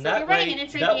separate. And so that if you're running an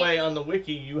Intrigue game, way on the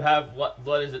wiki you have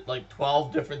what is it, like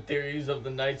 12 different theories of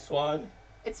the Night Swan?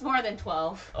 It's more than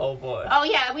 12. Oh boy. Oh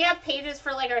yeah, we have pages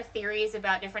for like our theories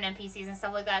about different NPCs and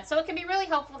stuff like that. So it can be really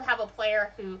helpful to have a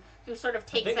player who sort of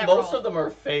takes that role. Most of them are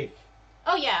fake.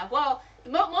 Oh yeah, well,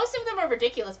 most of them are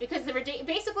ridiculous because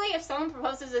basically if someone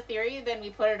proposes a theory, then we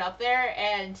put it up there,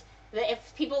 and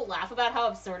if people laugh about how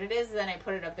absurd it is, then I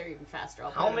put it up there even faster.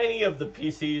 How many of the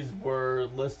PCs were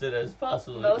listed as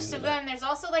possible? Most of them. There's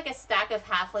also like a stack of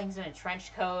halflings in a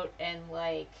trench coat and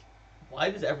like... Why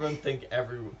does everyone think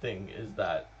everything is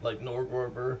that? Like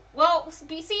Norgorber? Well,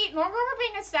 see, Norgorber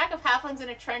being a stack of halflings in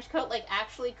a trench coat, like,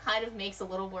 actually kind of makes a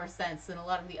little more sense than a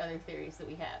lot of the other theories that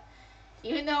we have.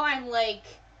 Even though I'm, like,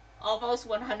 almost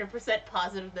 100%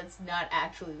 positive that's not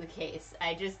actually the case.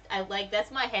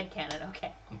 That's my headcanon,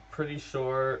 okay? I'm pretty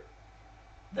sure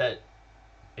that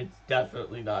it's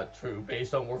definitely not true,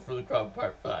 based on War for the Crown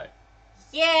Part 5.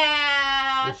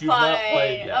 Yeah, which you've not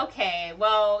played yet. Okay,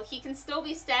 well, he can still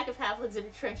be stack of halflings in a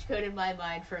trench coat in my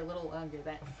mind for a little longer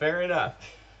then. Fair enough.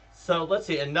 So, let's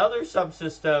see. Another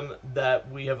subsystem that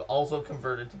we have also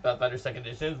converted to Pathfinder 2nd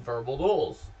Edition is verbal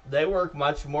duels. They work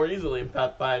much more easily in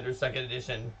Pathfinder 2nd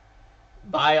Edition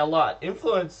by a lot.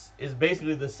 Influence is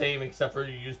basically the same except for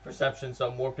you use perception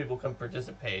so more people can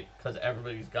participate because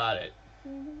everybody's got it.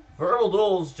 Mm-hmm. Verbal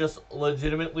duels just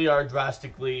legitimately are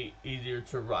drastically easier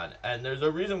to run, and there's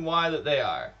a reason why that they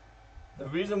are. The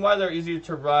reason why they're easier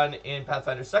to run in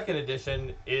Pathfinder 2nd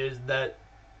Edition is that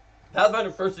Pathfinder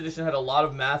 1st Edition had a lot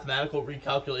of mathematical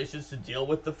recalculations to deal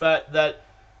with the fact that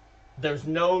there's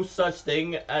no such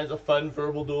thing as a fun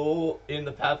verbal duel in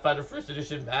the Pathfinder 1st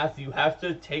Edition math. You have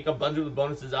to take a bunch of the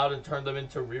bonuses out and turn them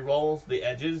into rerolls, the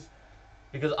edges,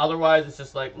 because otherwise it's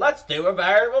just like, let's do a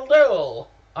verbal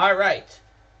duel. Alright,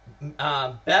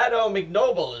 Bado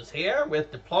McNoble is here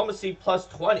with Diplomacy plus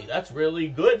 20. That's really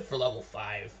good for level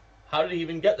 5. How did he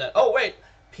even get that? Oh wait,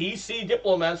 PC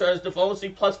Diplomancer has Diplomacy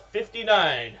plus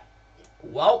 59.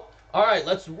 Well, alright,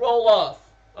 let's roll off.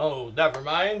 Oh, never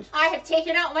mind. I have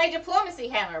taken out my diplomacy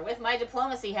hammer. With my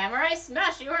diplomacy hammer, I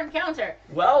smash your encounter.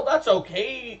 Well, that's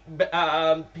okay,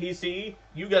 PC.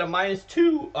 You get a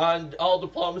 -2 on all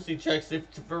diplomacy checks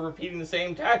for repeating the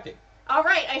same tactic.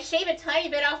 Alright, I shave a tiny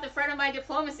bit off the front of my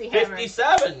diplomacy hammer.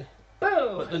 57!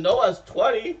 Boom! But the Noah's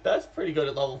 20. That's pretty good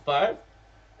at level 5.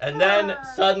 And then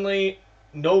suddenly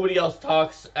nobody else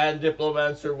talks and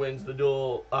Diplomancer wins the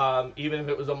duel, even if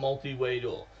it was a multi-way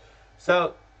duel.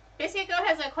 So Biscuit Goat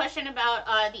has a question about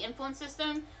the influence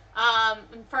system.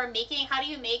 For making, how do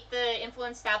you make the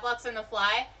influence stat blocks on the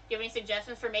fly? Do you have any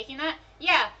suggestions for making that?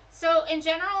 Yeah. So in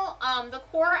general, the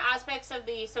core aspects of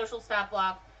the social stat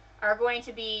block are going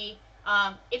to be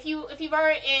if you've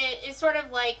already is sort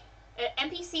of like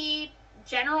NPC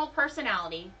general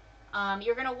personality.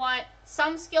 You're going to want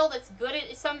some skill that's good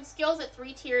at some skills at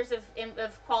 3 tiers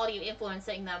of quality of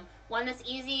influencing them. One that's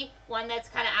easy, one that's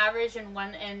kind of average, and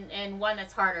one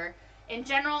that's harder. In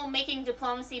general, making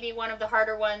diplomacy be one of the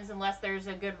harder ones, unless there's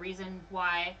a good reason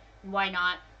why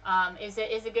not, is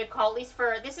a good call. At least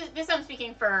for this I'm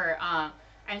speaking for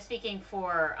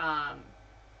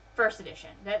first edition.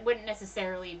 That wouldn't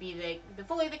necessarily be the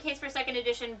fully the case for second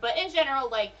edition, but in general,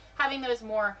 like having those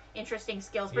more interesting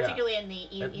skills, particularly in the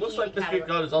it looks like Biscuit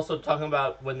Goat is also talking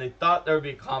about when they thought there would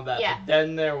be combat, but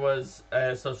then there was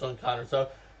a social encounter. So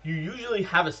you usually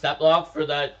have a stat block for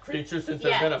that creature since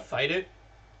they're gonna fight it,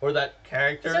 or that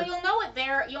character. So you'll know what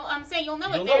their you'll know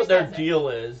what their deal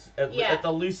is at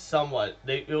the least somewhat.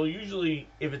 You'll usually,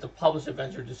 if it's a published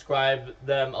adventure, describe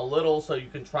them a little so you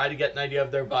can try to get an idea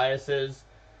of their biases.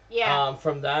 Yeah.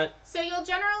 From that. So you'll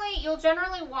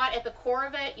generally want at the core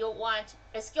of it, you'll want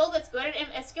a skill that's good at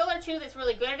a skill or two that's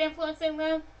really good at influencing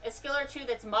them, a skill or two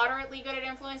that's moderately good at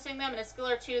influencing them, and a skill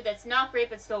or two that's not great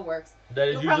but still works. That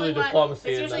is usually diplomacy.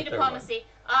 It's usually diplomacy.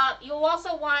 You'll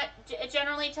also want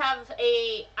generally to have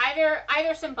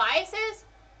either some biases.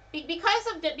 Because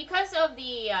of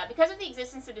the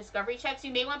existence of discovery checks,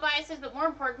 you may want biases, but more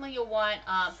importantly, you'll want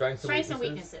strengths and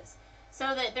weaknesses.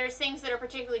 So that there's things that are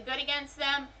particularly good against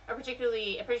them, or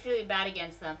particularly bad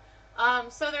against them.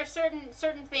 So there's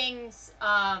certain things,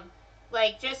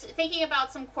 like just thinking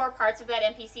about some core parts of that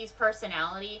NPC's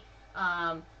personality.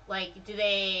 Like do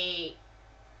they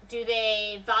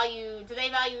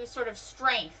value sort of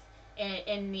strength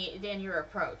in your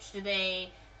approach?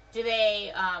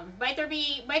 Might there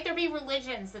be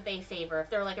religions that they favor if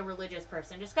they're like a religious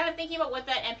person? Just kind of thinking about what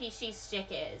that NPC stick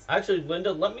is. Actually,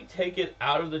 Linda, let me take it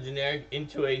out of the generic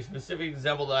into a specific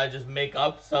example that I just make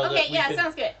up so that we can...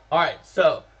 sounds good. Alright,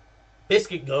 so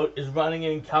Biscuit Goat is running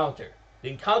an encounter. The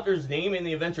encounter's name in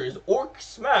the adventure is Orc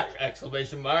Smash!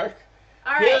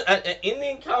 Alright. In the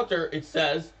encounter, it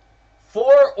says,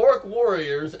 4 Orc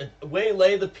warriors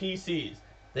waylay the PCs.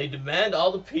 They demand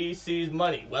all the PCs'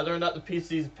 money. Whether or not the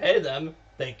PCs pay them,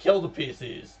 they kill the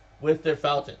PCs with their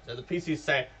falchions. And the PCs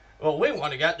say, well, we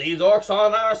want to get these orcs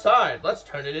on our side. Let's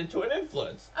turn it into an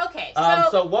influence. Okay,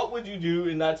 so what would you do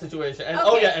in that situation? And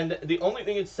and the only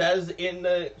thing it says in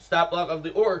the stat block of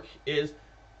the orc is,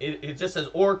 it just says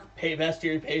orc,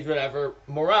 mastery, page, whatever,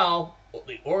 morale.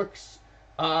 The orcs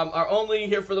are only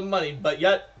here for the money, but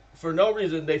yet, for no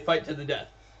reason, they fight to the death.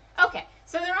 Okay.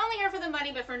 So they're only here for the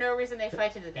money, but for no reason they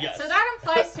fight to the death. Yes. So that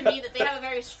implies to me that they have a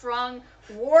very strong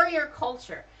warrior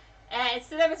culture. And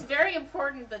to them it's very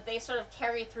important that they sort of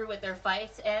carry through with their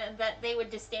fights and that they would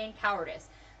disdain cowardice.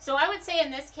 So I would say in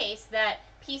this case that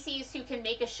PCs who can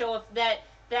make a show of that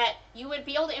you would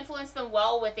be able to influence them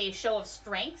well with a show of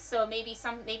strength. So maybe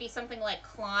something like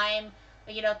climb,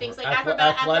 things like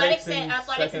athletics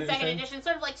in second edition,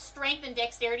 sort of like strength and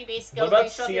dexterity based skills. What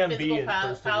about CMB in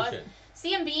first edition?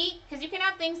 CMB, because you can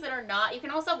have things that are not, you can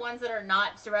also have ones that are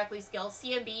not directly skills.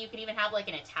 CMB, you can even have like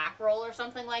an attack roll or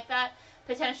something like that,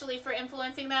 potentially for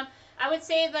influencing them. I would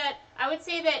say that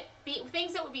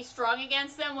things that would be strong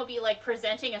against them would be like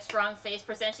presenting a strong face,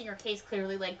 presenting your case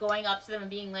clearly, like going up to them and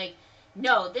being like,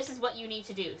 no, this is what you need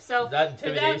to do. So is that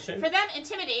intimidation? For them,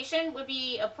 intimidation would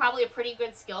be probably a pretty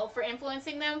good skill for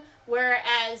influencing them.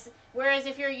 Whereas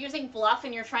if you're using bluff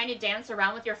and you're trying to dance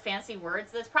around with your fancy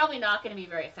words, that's probably not going to be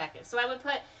very effective. So I would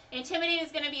put intimidate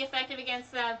is going to be effective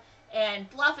against them, and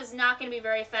bluff is not going to be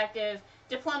very effective.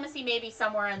 Diplomacy may be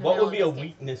somewhere in the middle. What would be a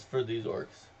weakness for these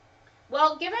orcs?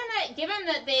 Well, given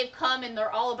that they've come and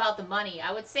they're all about the money,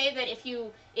 I would say that if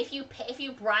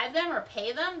you bribe them or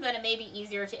pay them, then it may be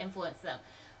easier to influence them.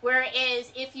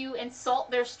 Whereas if you insult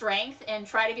their strength and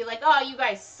try to be like, "Oh, you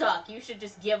guys suck. You should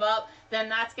just give up," then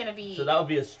that's going to be So that would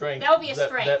be a strength. That would be a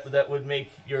strength. That would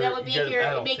make your that would make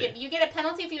your make it. You get a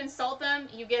penalty if you insult them.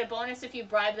 You get a bonus if you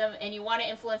bribe them, and you want to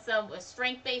influence them with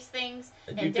strength-based things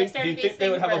and dexterity-based things. Do you think they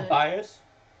would have a bias,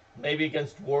 maybe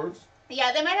against dwarves?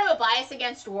 Yeah, they might have a bias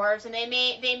against dwarves, and they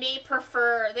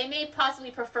may possibly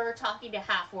prefer talking to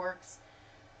half orcs.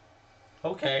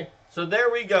 Okay, so there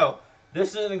we go.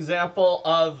 This is an example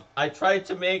of I tried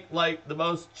to make like the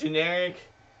most generic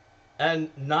and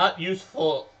not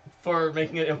useful for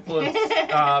making an influence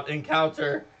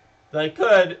encounter that I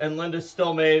could, and Linda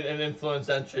still made an influence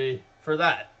entry for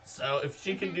that. So if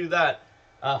she can do that,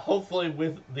 hopefully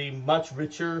with the much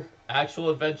richer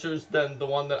actual adventures than the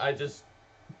one that I just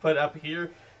put up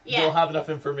here, you'll have enough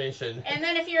information. And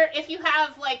then if you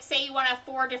have like, say you want to have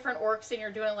 4 different orcs and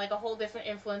you're doing like a whole different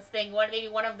influence thing, maybe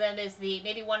one of them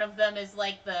is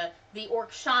like the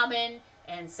orc shaman,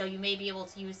 and so you may be able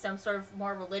to use some sort of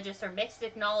more religious or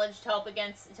mystic knowledge to help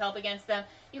against them.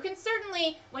 You can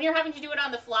certainly, when you're having to do it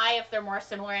on the fly, if they're more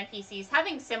similar NPCs,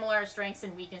 having similar strengths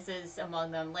and weaknesses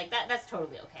among them, like that's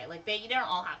totally okay. Like you don't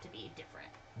all have to be different.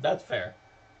 That's fair.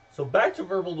 So back to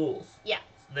verbal duels. Yeah.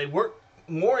 They work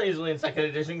more easily in second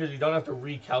edition because you don't have to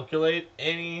recalculate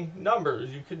any numbers.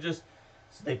 You could just,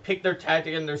 so they pick their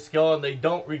tactic and their skill and they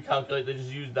don't recalculate, they just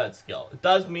use that skill. It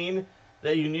does mean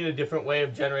that you need a different way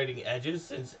of generating edges,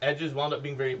 since edges wound up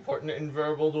being very important in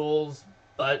verbal duels,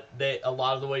 but a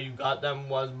lot of the way you got them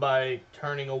was by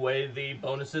turning away the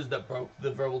bonuses that broke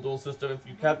the verbal duel system if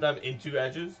you kept them into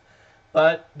edges.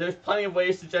 But there's plenty of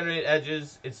ways to generate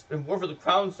edges. It's in War for the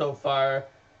Crown so far.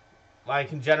 I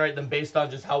can generate them based on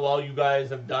just how well you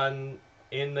guys have done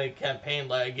in the campaign.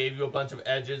 Like, I gave you a bunch of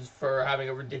edges for having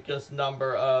a ridiculous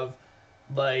number of,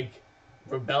 like,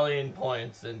 rebellion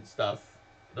points and stuff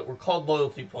that were called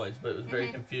loyalty points, but it was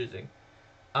very confusing.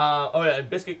 Oh yeah,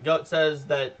 Biscuit Goat says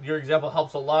that your example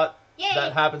helps a lot. Yay.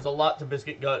 That happens a lot to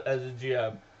Biscuit Goat as a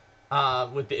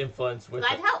GM, with the influence. We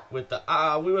want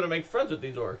to make friends with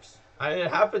these orcs. It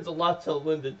happens a lot to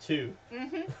Linda, too.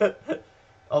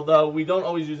 Although we don't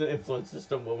always use an influence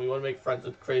system when we want to make friends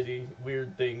with crazy,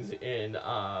 weird things in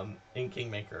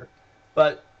Kingmaker.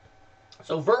 But,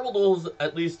 so verbal duels,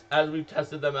 at least as we've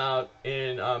tested them out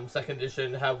in second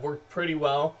edition, have worked pretty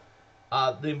well.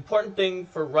 The important thing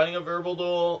for running a verbal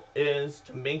duel is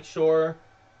to make sure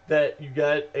that you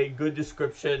get a good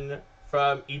description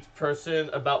from each person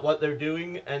about what they're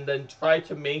doing, and then try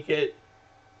to make it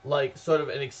like sort of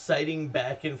an exciting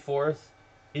back and forth.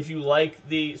 If you like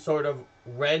the sort of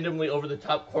randomly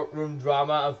over-the-top courtroom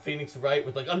drama of Phoenix Wright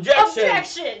with like,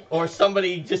 objection! Or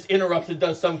somebody just interrupts and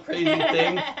does some crazy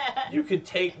thing, you could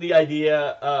take the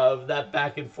idea of that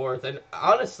back and forth. And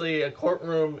honestly, a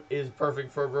courtroom is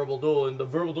perfect for a verbal duel. In the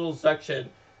verbal duel section,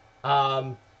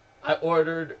 I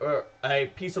ordered a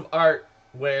piece of art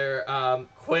where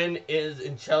Quinn is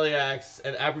in Cheliax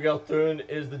and Abigail Thune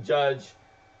is the judge,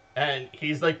 and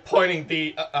he's like pointing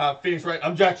the Phoenix Wright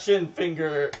objection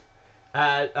finger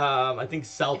at I think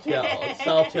Saltiel.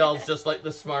 Saltiel's just like the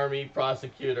smarmy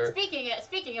prosecutor.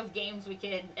 Speaking of games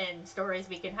and stories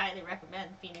we can highly recommend,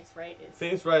 Phoenix Wright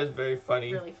is very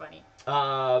funny. Really funny.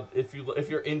 If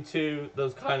you're into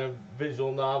those kind of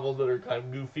visual novels that are kind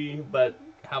of goofy but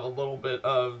have a little bit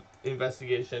of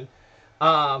investigation,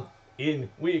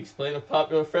 we explain a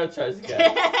popular franchise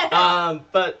again.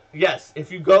 But yes, if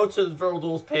you go to the Verbal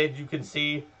Duels page, you can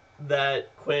see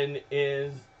that Quinn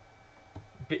is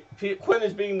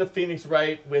being the Phoenix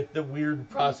Wright with the weird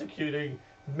prosecuting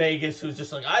Magus, who's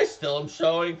just like, I still am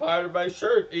showing part of my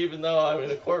shirt even though I'm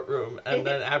in a courtroom. And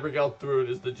then Abigail Thune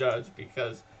is the judge,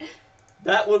 because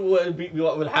that would be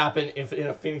what would happen if in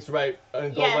a Phoenix Wright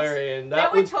and Golarion.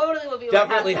 That would totally be what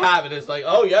definitely happen. It's like,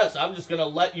 oh yes, I'm just gonna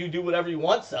let you do whatever you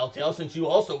want, Saltael, since you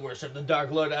also worship the Dark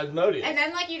Lord Asmodeus. And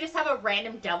then like you just have a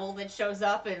random devil that shows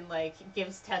up and like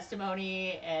gives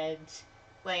testimony, and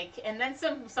then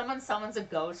someone summons a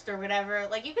ghost or whatever.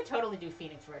 Like, you could totally do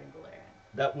Phoenix Wright and Golarion.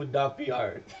 That would not be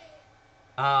hard.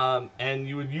 And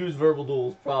you would use verbal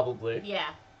duels probably. Yeah.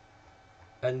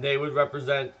 And they would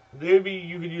represent. Maybe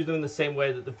you could use them in the same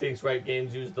way that the Phoenix Wright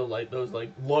games use those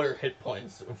lawyer hit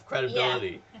points of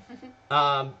credibility.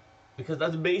 Yeah. Because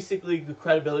that's basically, the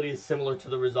credibility is similar to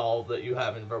the resolve that you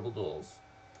have in verbal duels.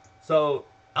 So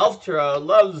Alftira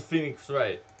loves Phoenix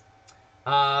Wright.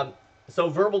 So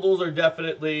verbal duels are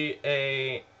definitely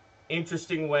a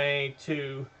interesting way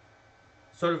to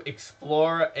sort of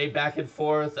explore a back and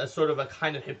forth, as sort of a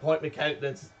kind of hit point mechanic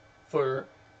that's for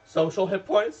social hit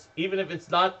points. Even if it's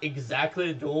not exactly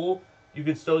a duel, you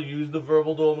can still use the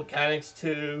verbal duel mechanics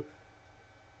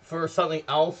for something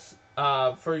else.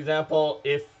 For example,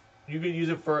 if you could use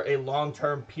it for a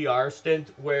long-term PR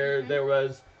stint where there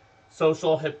was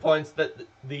social hit points that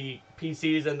the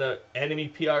PCs and the enemy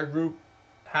PR group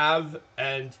have,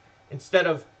 and instead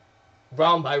of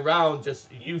round by round,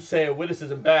 just you say a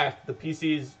witticism back, the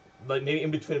PCs, like maybe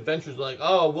in between adventures, were like,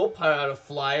 oh, we'll put out a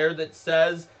flyer that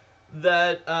says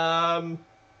that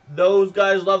those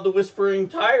guys love the Whispering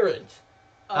Tyrant.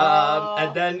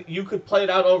 And then you could play it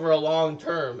out over a long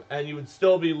term, and you would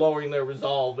still be lowering their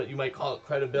resolve, but you might call it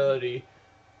credibility.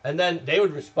 And then they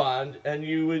would respond,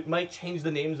 and might change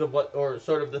the names of what, or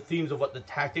sort of the themes of what the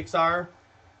tactics are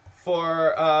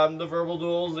for the verbal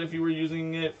duels if you were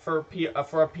using it for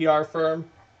a PR firm,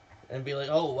 and be like,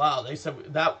 oh wow, they said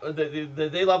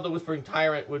that they love the Whispering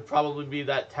Tyrant would probably be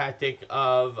that tactic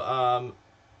of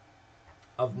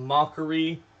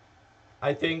mockery,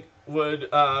 I think would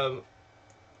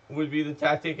be the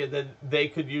tactic, and then they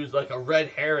could use like a red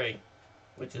herring,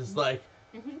 which is like,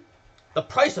 the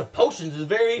price of potions is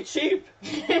very cheap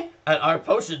at our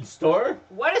potion store.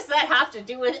 What does that have to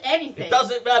do with anything? It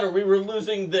doesn't matter. We were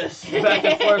losing this back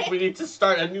and forth. We need to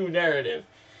start a new narrative.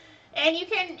 And you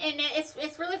can, and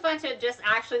it's really fun to just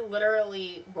actually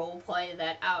literally role play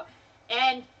that out.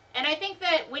 And I think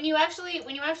that when you actually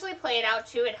play it out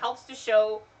too, it helps to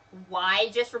show why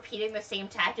just repeating the same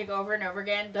tactic over and over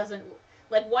again doesn't,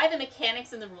 like, why the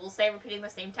mechanics and the rules say repeating the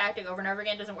same tactic over and over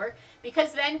again doesn't work.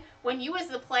 Because then, when you as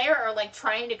the player are, like,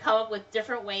 trying to come up with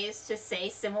different ways to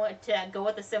go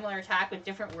with a similar attack with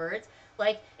different words,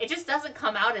 like, it just doesn't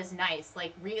come out as nice.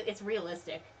 Like, it's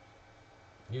realistic.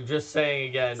 You're just saying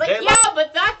again. It's like,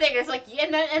 but that thing is like,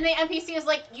 and the NPC is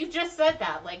like, you just said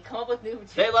that. Like, come up with new...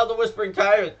 They love the Whispering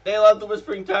Tyrant. They love the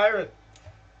Whispering Tyrant.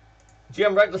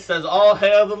 GM Reckless says, all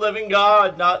hail the living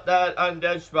god, not that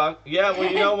undead schmuck. Yeah, well,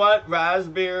 you know what?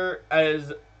 Raspberry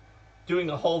is doing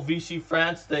a whole Vichy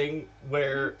France thing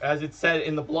where, as it said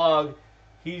in the blog,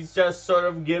 he's just sort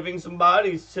of giving some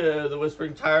bodies to the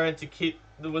Whispering Tyrant to keep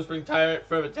the Whispering Tyrant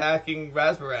from attacking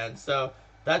Raspberry. So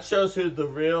that shows who the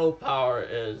real power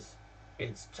is.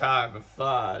 It's time for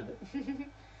fun.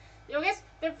 I guess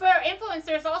for influence,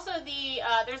 there's also the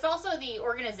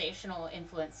organizational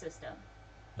influence system.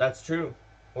 That's true.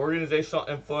 Organizational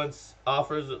influence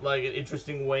offers like an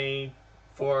interesting way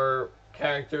for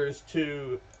characters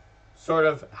to sort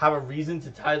of have a reason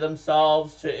to tie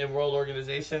themselves to in-world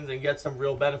organizations and get some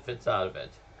real benefits out of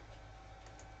it.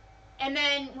 And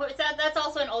then that's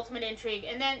also an ultimate intrigue.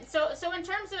 And then so in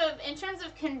terms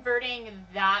of converting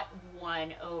that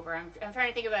one over, I'm trying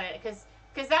to think about it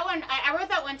because that one I wrote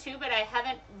that one too, but I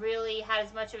haven't really had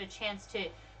as much of a chance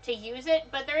to use it.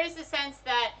 But there is a sense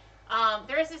that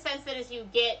as you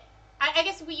get, I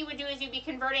guess what you would do is you'd be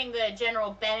converting the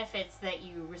general benefits that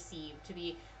you receive to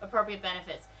the appropriate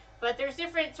benefits. But there's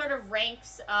different sort of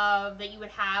ranks that you would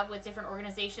have with different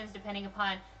organizations depending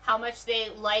upon how much they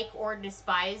like or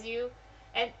despise you.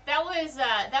 And that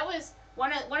was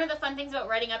one of the fun things about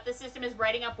writing up the system is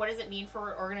writing up what does it mean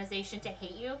for an organization to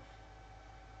hate you.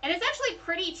 And it's actually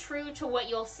pretty true to what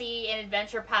you'll see in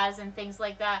adventure paths and things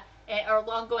like that, or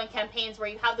long-going campaigns where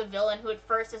you have the villain who at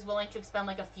first is willing to expend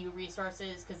like a few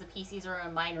resources because the PCs are a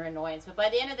minor annoyance, but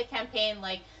by the end of the campaign,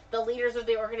 like the leaders of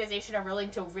the organization are willing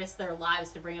to risk their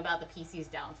lives to bring about the PC's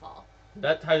downfall.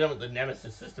 That ties in with the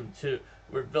Nemesis system too,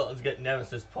 where villains get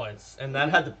Nemesis points, and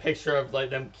that had the picture of like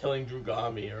them killing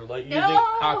Drugami or like using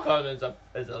Hakon as like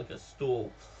a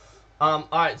stool. All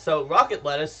right, so Rocket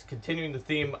Lettuce, continuing the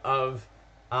theme of.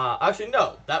 Actually,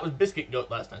 no, that was Biscuit Goat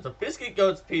last time. So Biscuit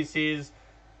Goat's PCs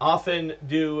often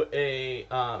do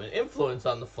an influence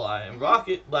on the fly, and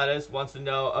Rocket Lettuce wants to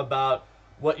know about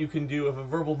what you can do if a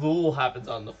verbal duel happens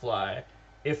on the fly.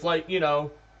 If, like, you know,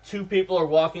 two people are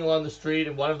walking along the street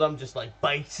and one of them just, like,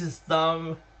 bites his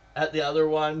thumb at the other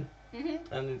one,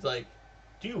 and he's like,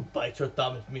 do you bite your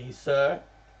thumb at me, sir?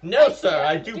 No, sir,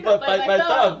 I do but bite my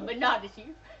thumb. But not at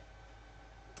you.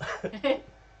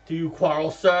 Do you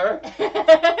quarrel, sir?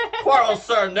 Quarrel,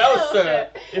 sir? No, sir.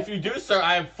 If you do, sir,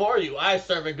 I am for you. I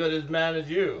serve a good as man as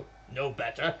you. No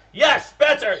better. Yes,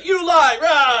 better. You lie.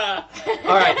 Rah!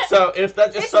 All right. So if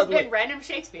that just this has been random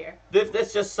Shakespeare. If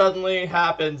this just suddenly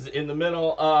happens in the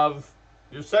middle of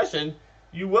your session,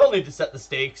 you will need to set the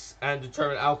stakes and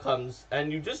determine outcomes,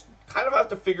 and you just kind of have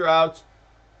to figure out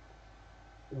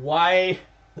why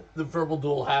the verbal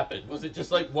duel happened. Was it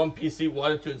just like one PC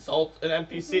wanted to insult an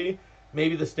NPC?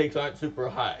 Maybe the stakes aren't super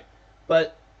high.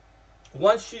 But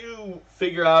once you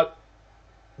figure out,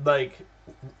 like,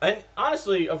 and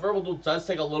honestly, a verbal duel does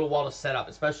take a little while to set up,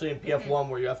 especially in PF1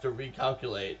 where you have to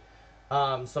recalculate.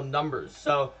 some numbers.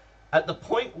 So at the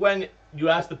point when you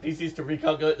ask the PCs to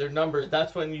recalculate their numbers,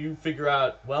 that's when you figure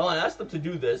out, well, I asked them to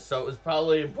do this, so it was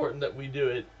probably important that we do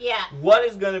it. Yeah. What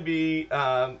is going to be,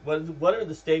 what are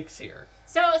the stakes here?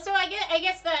 So I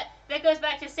guess that goes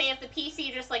back to, say, if the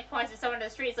PC just, like, points at someone in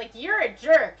the street, it's like, you're a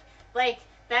jerk. Like,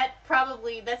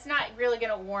 that's not really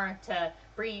going to warrant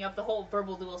bringing up the whole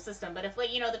verbal duel system. But if, like,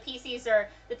 the PCs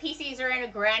are in a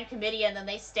grand committee, and then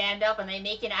they stand up and they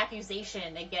make an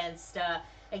accusation against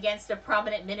a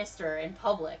prominent minister in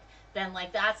public, then,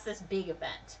 like, that's this big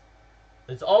event.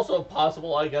 It's also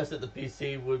possible, I guess, that the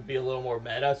PC would be a little more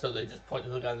meta, so they just point to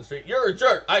the guy in the street. You're a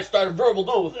jerk. I started verbal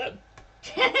duel with him.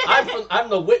 I'm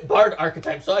the wit bard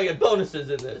archetype, so I get bonuses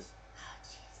in this.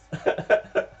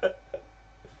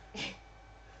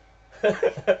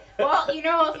 Well,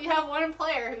 if you have one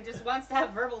player who just wants to have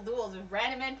verbal duels with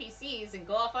random NPCs and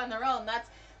go off on their own, that's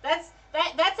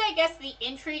I guess the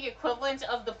Intrigue equivalent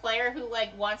of the player who,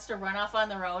 like, wants to run off on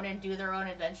their own and do their own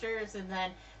adventures. And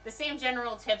then the same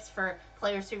general tips for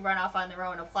players who run off on their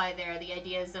own apply there. The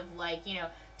ideas of, like,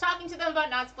 talking to them about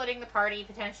not splitting the party,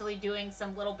 potentially doing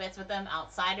some little bits with them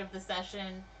outside of the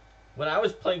session. When I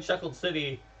was playing Sheffield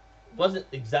City, wasn't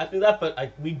exactly that,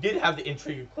 but we did have the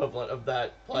Intrigue equivalent of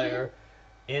that player,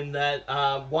 in that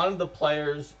one of the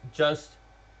players just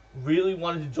really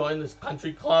wanted to join this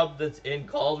country club that's in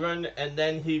Cauldron, and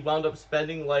then he wound up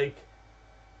spending like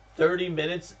 30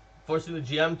 minutes forcing the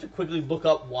GM to quickly look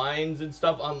up wines and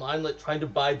stuff online, like trying to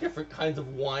buy different kinds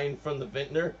of wine from the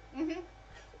vintner.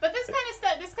 But this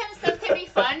kind of stuff can be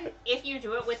fun if you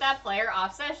do it with that player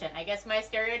off session. I guess my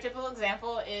stereotypical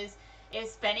example is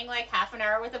spending like half an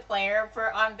hour with a player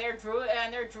on their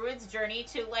druid's journey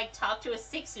to, like, talk to a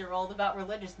 6-year-old about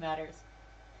religious matters.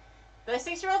 The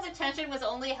 6-year-old's attention was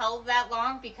only held that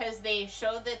long because they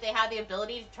showed that they had the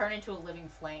ability to turn into a living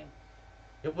flame.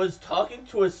 It was talking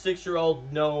to a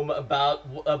 6-year-old gnome about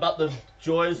the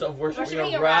joys of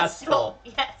worshiping a rascal.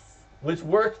 Yes. Which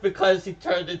worked because he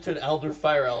turned into an Elder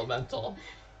Fire Elemental.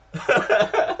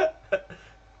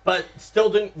 But still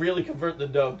didn't really convert the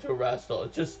gnome to a rascal.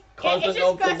 It just caused the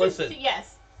gnome to listen.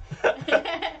 Yes.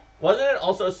 Wasn't it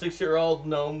also a 6-year-old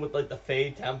gnome with, like, the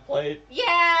Fae template?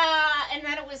 Yeah, and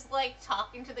then it was, like,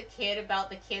 talking to the kid about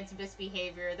the kid's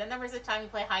misbehavior. Then there was a time you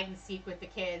play hide and seek with the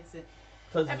kids.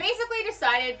 I basically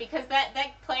decided, because that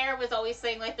player was always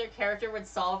saying, like, their character would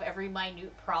solve every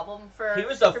minute problem for people. He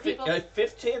was a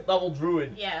 15th level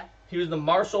druid. Yeah. He was the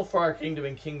marshal for our kingdom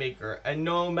and kingmaker. And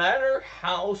no matter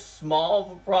how small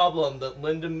of a problem that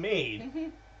Linda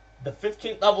made, the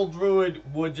 15th level druid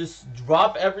would just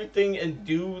drop everything and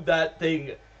do that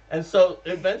thing. And so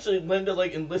eventually Linda,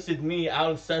 like, enlisted me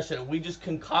out of session, and we just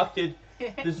concocted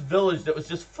this village that was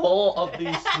just full of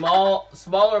these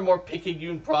smaller, more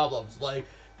picayune problems. Like,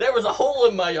 there was a hole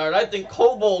in my yard. I think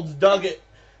kobolds dug it.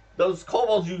 Those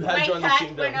kobolds you had join the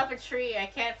kingdom. My cat went up a tree. I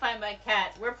can't find my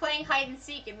cat. We're playing hide and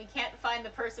seek, and we can't find the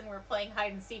person we're playing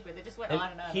hide and seek with. It just went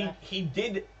on and on. He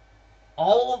did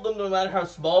all of them, no matter how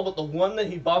small, but the one that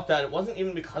he balked at, it wasn't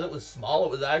even because it was small.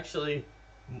 It was actually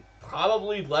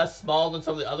probably less small than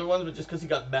some of the other ones, but just because he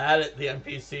got mad at the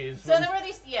NPCs. So there were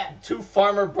these, two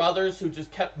farmer brothers who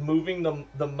just kept moving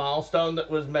the milestone that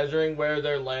was measuring where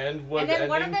their land was. And then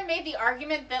one of them made the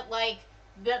argument that, like,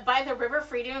 by the river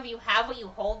freedom, if you have what you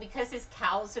hold, because his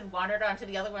cows had wandered onto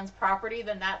the other one's property,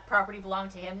 then that property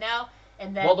belonged to him now.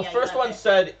 And then, the first one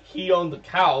said he owned the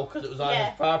cow because it was on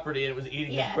his property and it was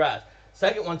eating his grass.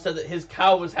 Second one said that his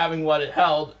cow was having what it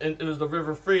held, and it was the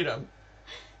river freedom.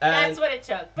 And that's what it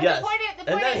took. But yes. the point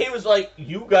and then he was like,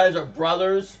 you guys are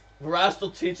brothers.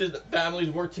 Verastal teaches that families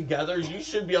work together. You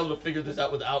should be able to figure this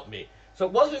out without me. So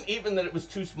it wasn't even that it was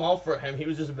too small for him. He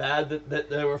was just mad that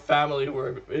there were family who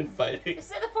were infighting.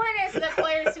 So the point is that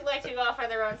players who like to go off on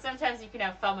their own, sometimes you can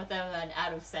have fun with them on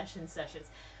out of sessions.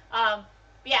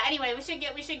 Yeah. Anyway, we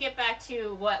should get back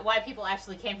to why people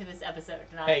actually came to this episode.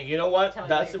 Hey, you know what?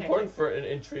 That's important for an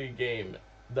Intrigue game,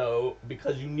 though,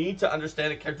 because you need to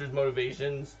understand a character's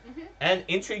motivations. And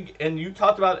Intrigue, and you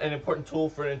talked about an important tool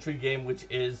for an Intrigue game, which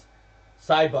is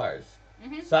sidebars.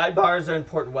 Sidebars are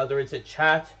important, whether it's a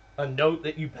chat, a note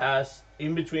that you pass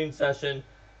in between session.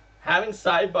 Having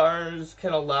sidebars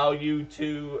can allow you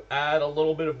to add a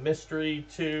little bit of mystery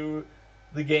to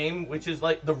the game, which is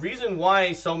like the reason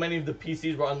why so many of the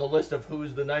PCs were on the list of who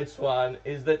is the Night Swan,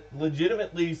 is that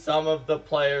legitimately some of the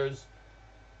players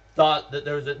thought that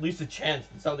there was at least a chance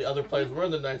that some of the other players were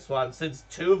the Night Swan, since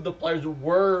two of the players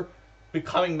were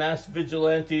becoming masked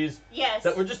vigilantes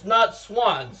that were just not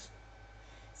swans.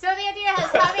 So the idea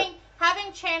is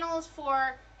having channels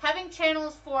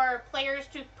for players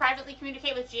to privately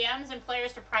communicate with GMs and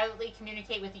players to privately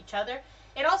communicate with each other.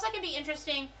 It also can be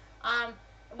interesting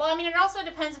Well, I mean, it also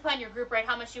depends upon your group, right?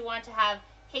 How much you want to have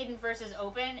hidden versus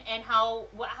open, and how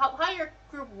your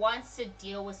group wants to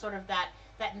deal with sort of that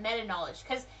meta knowledge.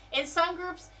 Because in some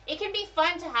groups, it can be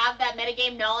fun to have that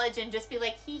metagame knowledge and just be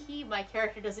like, hee hee, my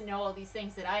character doesn't know all these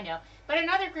things that I know. But in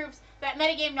other groups, that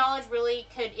metagame knowledge really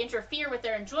could interfere with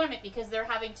their enjoyment because they're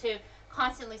having to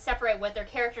constantly separate what their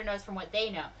character knows from what they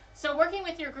know. So working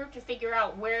with your group to figure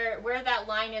out where that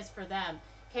line is for them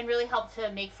can really help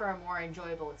to make for a more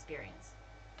enjoyable experience.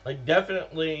 Like,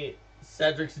 definitely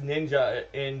Cedric's ninja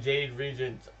in Jade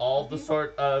Regent, all the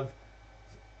sort of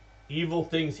evil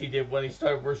things he did when he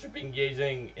started worshiping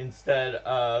Yezing instead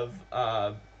of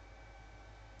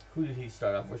who did he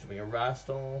start off worshiping?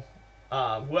 Erastil, or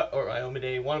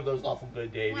Iomade, one of those lawful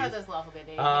good deities. One of those lawful good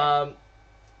deities.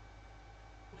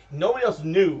 Nobody else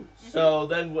knew. So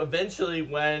then eventually,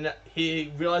 when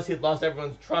he realized he had lost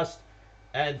everyone's trust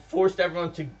and forced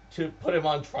everyone to put him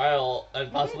on trial and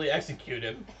possibly execute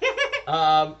him,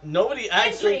 nobody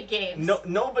actually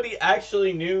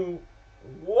knew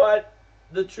what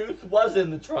the truth was in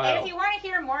the trial. And if you want to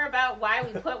hear more about why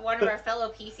we put one of our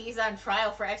fellow PCs on trial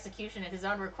for execution at his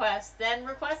own request, then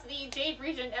request the Jade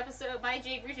Regent episode, my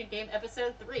Jade Regent game,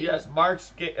 episode 3. Yes,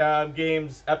 Mark's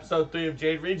games, episode 3 of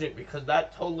Jade Regent, because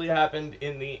that totally happened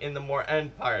in the more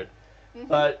end part.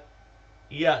 But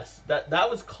yes, that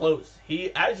was close.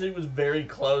 He actually was very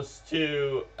close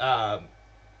to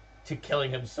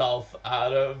killing himself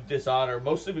out of dishonor,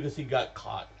 mostly because he got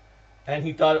caught, and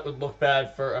he thought it would look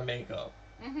bad for a Mako.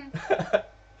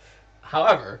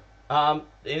 However, in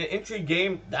an Intrigue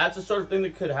game, that's the sort of thing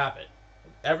that could happen.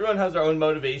 Everyone has their own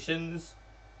motivations.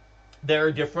 There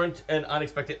are different and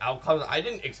unexpected outcomes. I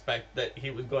didn't expect that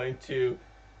he was going to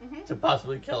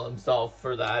possibly kill himself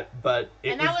for that, but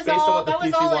it was based on what the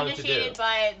PC wanted to do. Initiated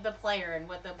by the player and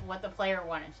what the player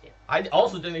wanted to do. I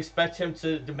also didn't expect him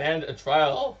to demand a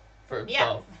trial for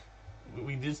himself. Yeah.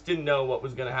 We just didn't know what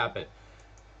was going to happen.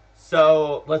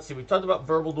 So, let's see. We've talked about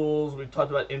verbal duels. We've talked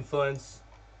about influence.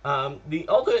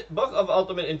 The Book of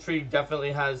Ultimate Intrigue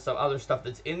definitely has some other stuff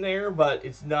that's in there, but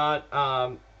it's not...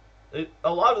 a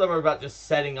lot of them are about just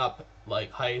setting up,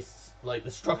 like, heists, like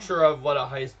the structure of what a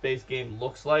heist-based game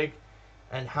looks like,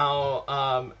 and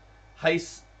how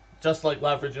heists, just like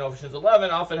Leverage and Ocean's 11,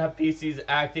 often have PCs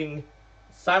acting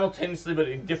simultaneously but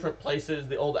in different places.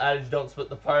 The old adage, don't split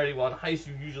the party. Well, in heist,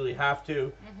 you usually have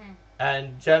to.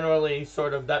 And generally,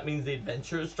 sort of, that means the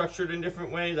adventure is structured in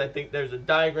different ways. I think there's a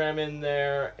diagram in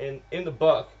there, in the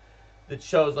book, that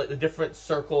shows, like, the different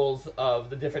circles of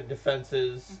the different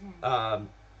defenses. And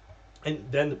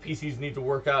then the PCs need to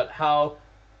work out how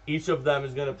each of them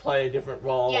is going to play a different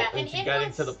role into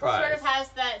getting to the prize. Sort of has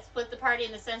that split the party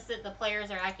in the sense that the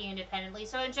players are acting independently.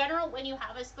 So in general, when you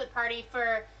have a split party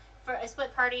for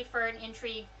an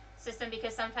intrigue system,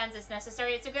 because sometimes it's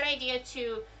necessary, it's a good idea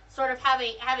to sort of have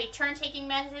a turn-taking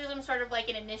mechanism, sort of like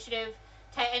an initiative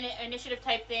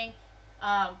type thing,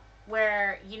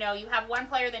 where you have one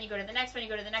player, then you go to the next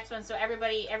one, so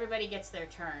everybody gets their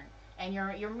turn, and you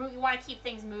want to keep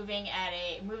things moving at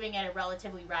a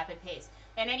relatively rapid pace.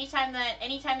 And anytime that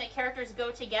characters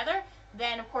go together,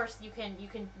 then of course you can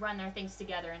run their things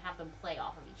together and have them play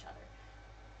off of each other.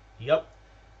 Yep.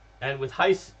 And with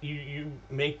heists, you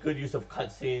make good use of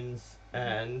cutscenes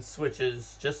and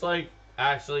switches, just like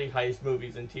actually heist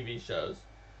movies and TV shows.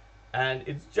 And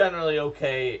it's generally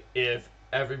okay if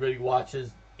everybody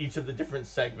watches each of the different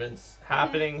segments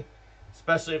happening,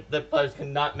 especially if the players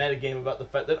cannot metagame about the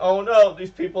fact that, oh no,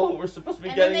 these people who were supposed to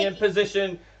be getting in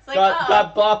position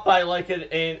got blocked by like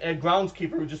a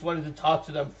groundskeeper who just wanted to talk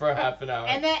to them for half an hour.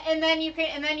 And then you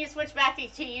switch back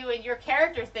to you, and your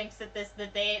character thinks that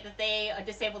they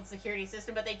disabled the security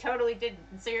system, but they totally didn't.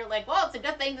 And so you're like, well, it's a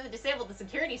good thing that they disabled the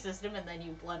security system, and then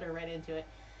you blunder right into it,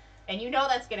 and you know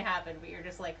that's gonna happen, but you're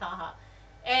just like, haha.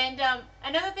 And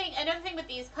another thing with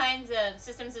these kinds of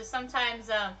systems is sometimes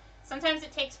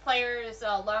it takes players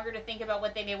longer to think about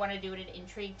what they may want to do in an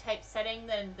intrigue type setting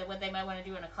than what they might want to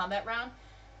do in a combat round.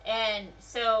 And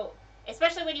so,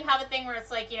 especially when you have a thing where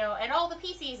it's like, and all the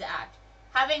PCs act,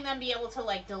 having them be able to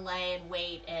like delay and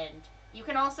wait, and you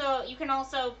can also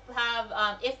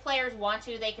have, if players want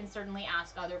to, they can certainly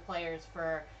ask other players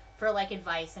for like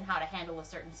advice on how to handle a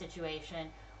certain situation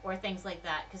or things like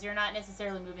that, because you're not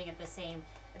necessarily moving at the same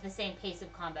pace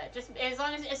of combat. Just as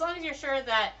long as you're sure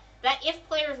that if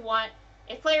players want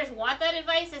that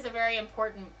advice is a very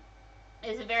important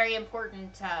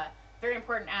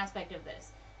aspect of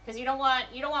this. Because you don't want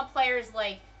players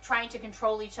like trying to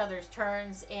control each other's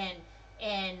turns in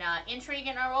intrigue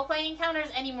and role playing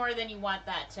encounters any more than you want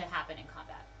that to happen in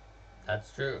combat.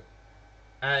 That's true.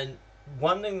 And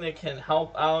one thing that can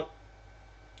help out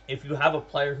if you have a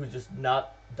player who just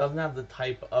doesn't have the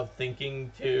type of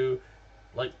thinking to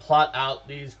like plot out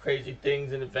these crazy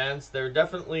things in advance, there are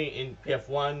definitely in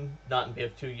PF1, not in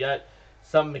PF2 yet,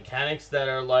 some mechanics that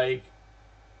are like,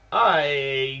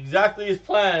 exactly as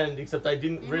planned, except I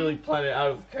didn't really plan it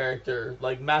out of character,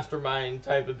 like mastermind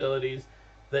type abilities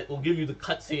that will give you the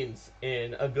cutscenes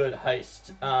in a good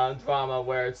heist drama,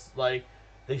 where it's like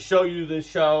they show you the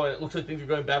show and it looks like things are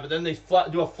going bad, but then they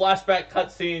do a flashback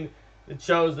cutscene that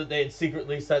shows that they had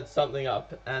secretly set something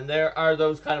up. And there are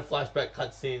those kind of flashback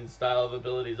cutscene style of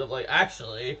abilities of like,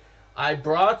 actually, I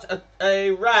brought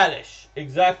a radish,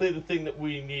 exactly the thing that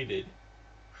we needed.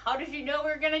 How did you know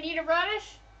we were going to need a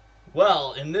radish?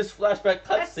 Well, in this flashback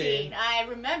cutscene, I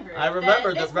remember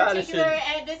that radishes.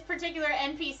 This particular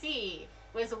NPC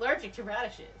was allergic to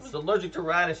radishes. Was allergic to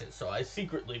radishes, so I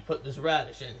secretly put this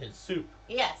radish in his soup.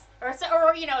 Yes, or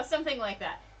something like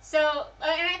that. So,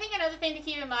 and I think another thing to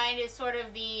keep in mind is sort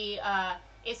of the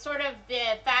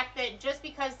fact that just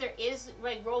because there is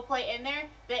like roleplay in there,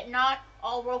 that not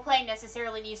all roleplay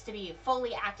necessarily needs to be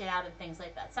fully acted out and things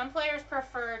like that. Some players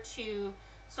prefer to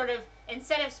sort of,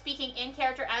 instead of speaking in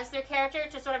character as their character,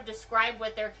 to sort of describe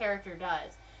what their character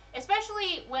does.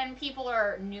 Especially when people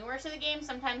are newer to the game,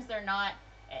 sometimes they're not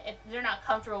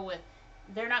comfortable with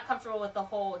the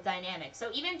whole dynamic.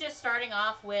 So even just starting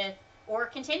off with, or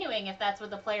continuing if that's what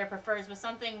the player prefers, with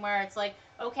something where it's like,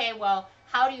 okay, well,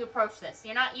 how do you approach this?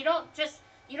 You don't just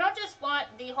want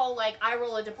the whole like, I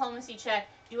roll a diplomacy check,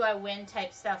 do I win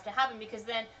type stuff to happen, because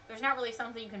then there's not really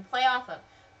something you can play off of.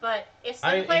 But if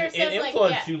the player says in like,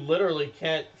 Influence, you literally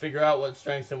can't figure out what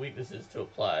strengths and weaknesses to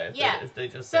apply if they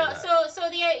just say that. So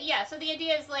the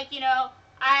idea is like,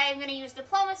 I'm going to use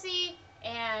diplomacy,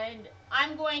 and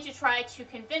I'm going to try to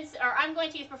convince, or I'm going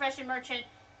to use profession merchant,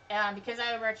 because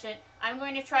I'm a merchant. I'm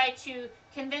going to try to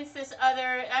convince this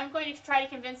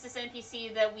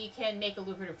NPC that we can make a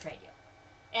lucrative trade deal.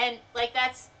 And like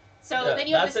then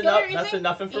you have the skill you're using. That's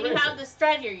enough information. You have the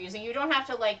strategy you're using. You don't have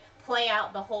to like play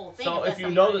out the whole thing. So if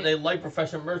you know that they like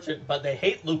profession merchant, but they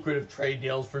hate lucrative trade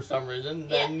deals for some reason,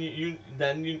 then you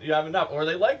have enough. Or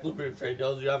they like lucrative trade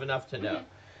deals, you have enough to know.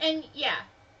 And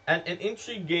And an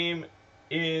Intrigue game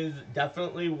is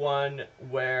definitely one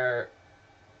where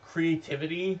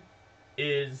creativity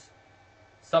is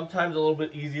sometimes a little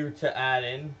bit easier to add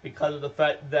in, because of the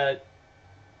fact that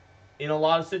in a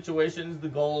lot of situations the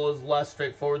goal is less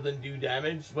straightforward than do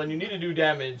damage. When you need to do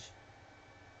damage,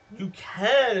 you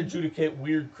can adjudicate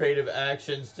weird creative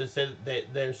actions to say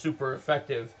that they're super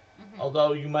effective.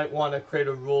 Although you might want to create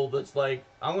a rule that's like,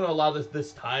 I'm going to allow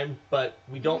this time, but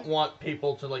we don't want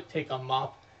people to like take a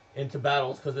mop into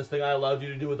battles, because this thing I allowed you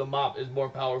to do with a mop is more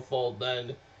powerful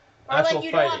than actual like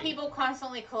you fighting. don't want people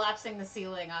constantly collapsing the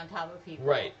ceiling on top of people.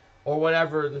 Right. Or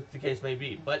whatever the case may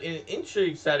be. But in an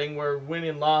Intrigue setting where win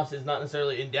and loss is not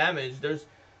necessarily in damage, there's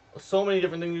so many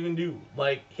different things you can do.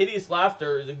 Like, Hideous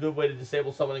Laughter is a good way to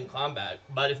disable someone in combat.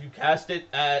 But if you cast it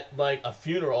at, like, a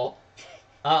funeral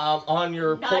on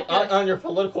your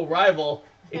political rival,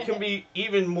 it can be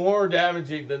even more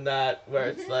damaging than that, where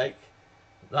it's like,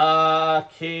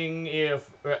 King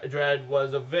Eofred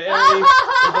was a very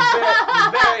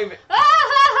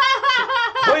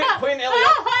Queen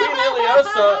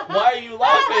Iliosa, why are you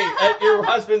laughing at your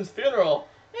husband's funeral?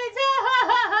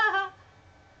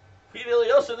 Queen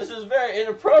Iliosa, this is very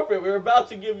inappropriate. We were about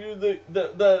to give you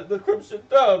the Crimson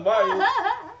Throne. Why are you?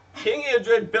 King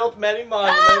Eofred built many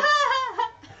monuments.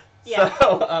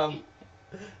 So,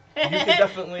 you can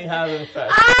definitely have an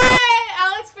effect.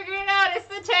 Alex figured it out. It's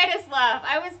the Titus laugh.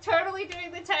 I was totally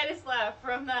doing the Titus laugh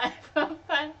from Final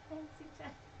Fantasy X.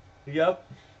 Yep.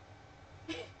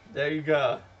 There you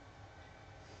go.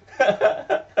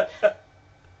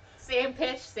 Same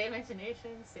pitch, same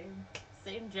intonation,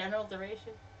 same general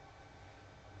duration.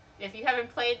 If you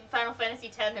haven't played Final Fantasy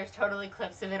X, there's totally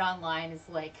clips of it online. It's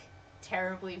like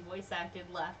terribly voice acted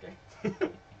laughter.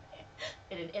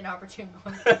 In an inopportune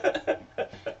moment.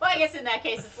 Well, I guess in that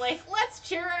case it's like, let's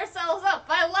cheer ourselves up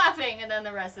by laughing, and then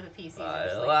the rest of the PCs are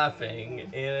just like,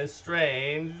 laughing in a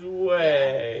strange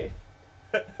way.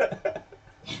 Yeah.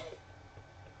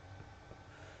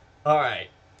 Alright,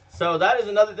 so that is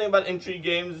another thing about Intrigue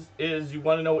games, is you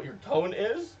want to know what your tone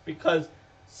is, because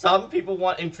some people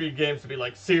want Intrigue games to be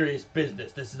like serious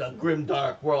business. This is a grim,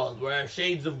 dark world where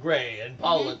shades of gray and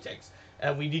politics,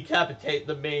 and we decapitate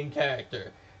the main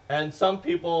character. And some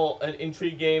people, an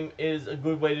Intrigue game is a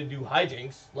good way to do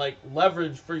hijinks. Like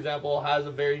Leverage, for example, has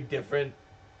a very different,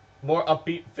 more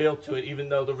upbeat feel to it, even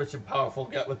though the rich and powerful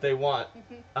get what they want,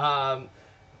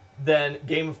 than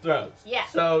Game of Thrones. Yeah.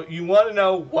 So you want to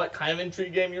know what kind of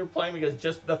Intrigue game you're playing, because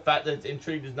just the fact that it's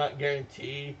Intrigue does not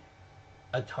guarantee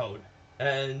a tone.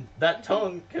 And that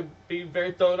tone can be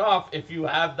very thrown off if you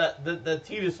have the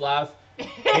Tidus laugh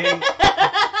in,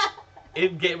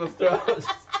 in Game of Thrones.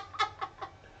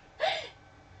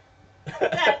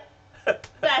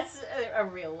 That's a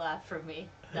real laugh from me.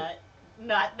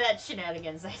 Not that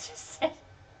shenanigans I just said.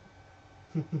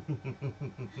 Oh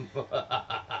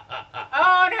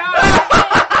no!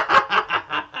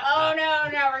 Oh no!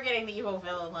 Now we're getting the evil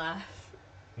villain laugh.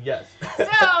 Yes.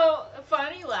 So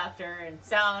funny laughter and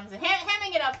sounds, and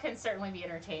hamming it up can certainly be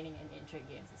entertaining in Intrigue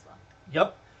games as well.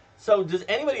 Yep. So does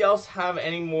anybody else have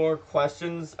any more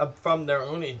questions from their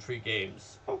own Intrigue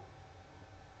games?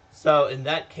 So in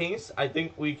that case, I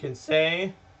think we can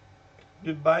say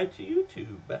goodbye to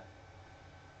YouTube.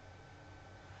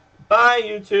 Bye,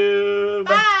 YouTube.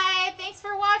 Bye.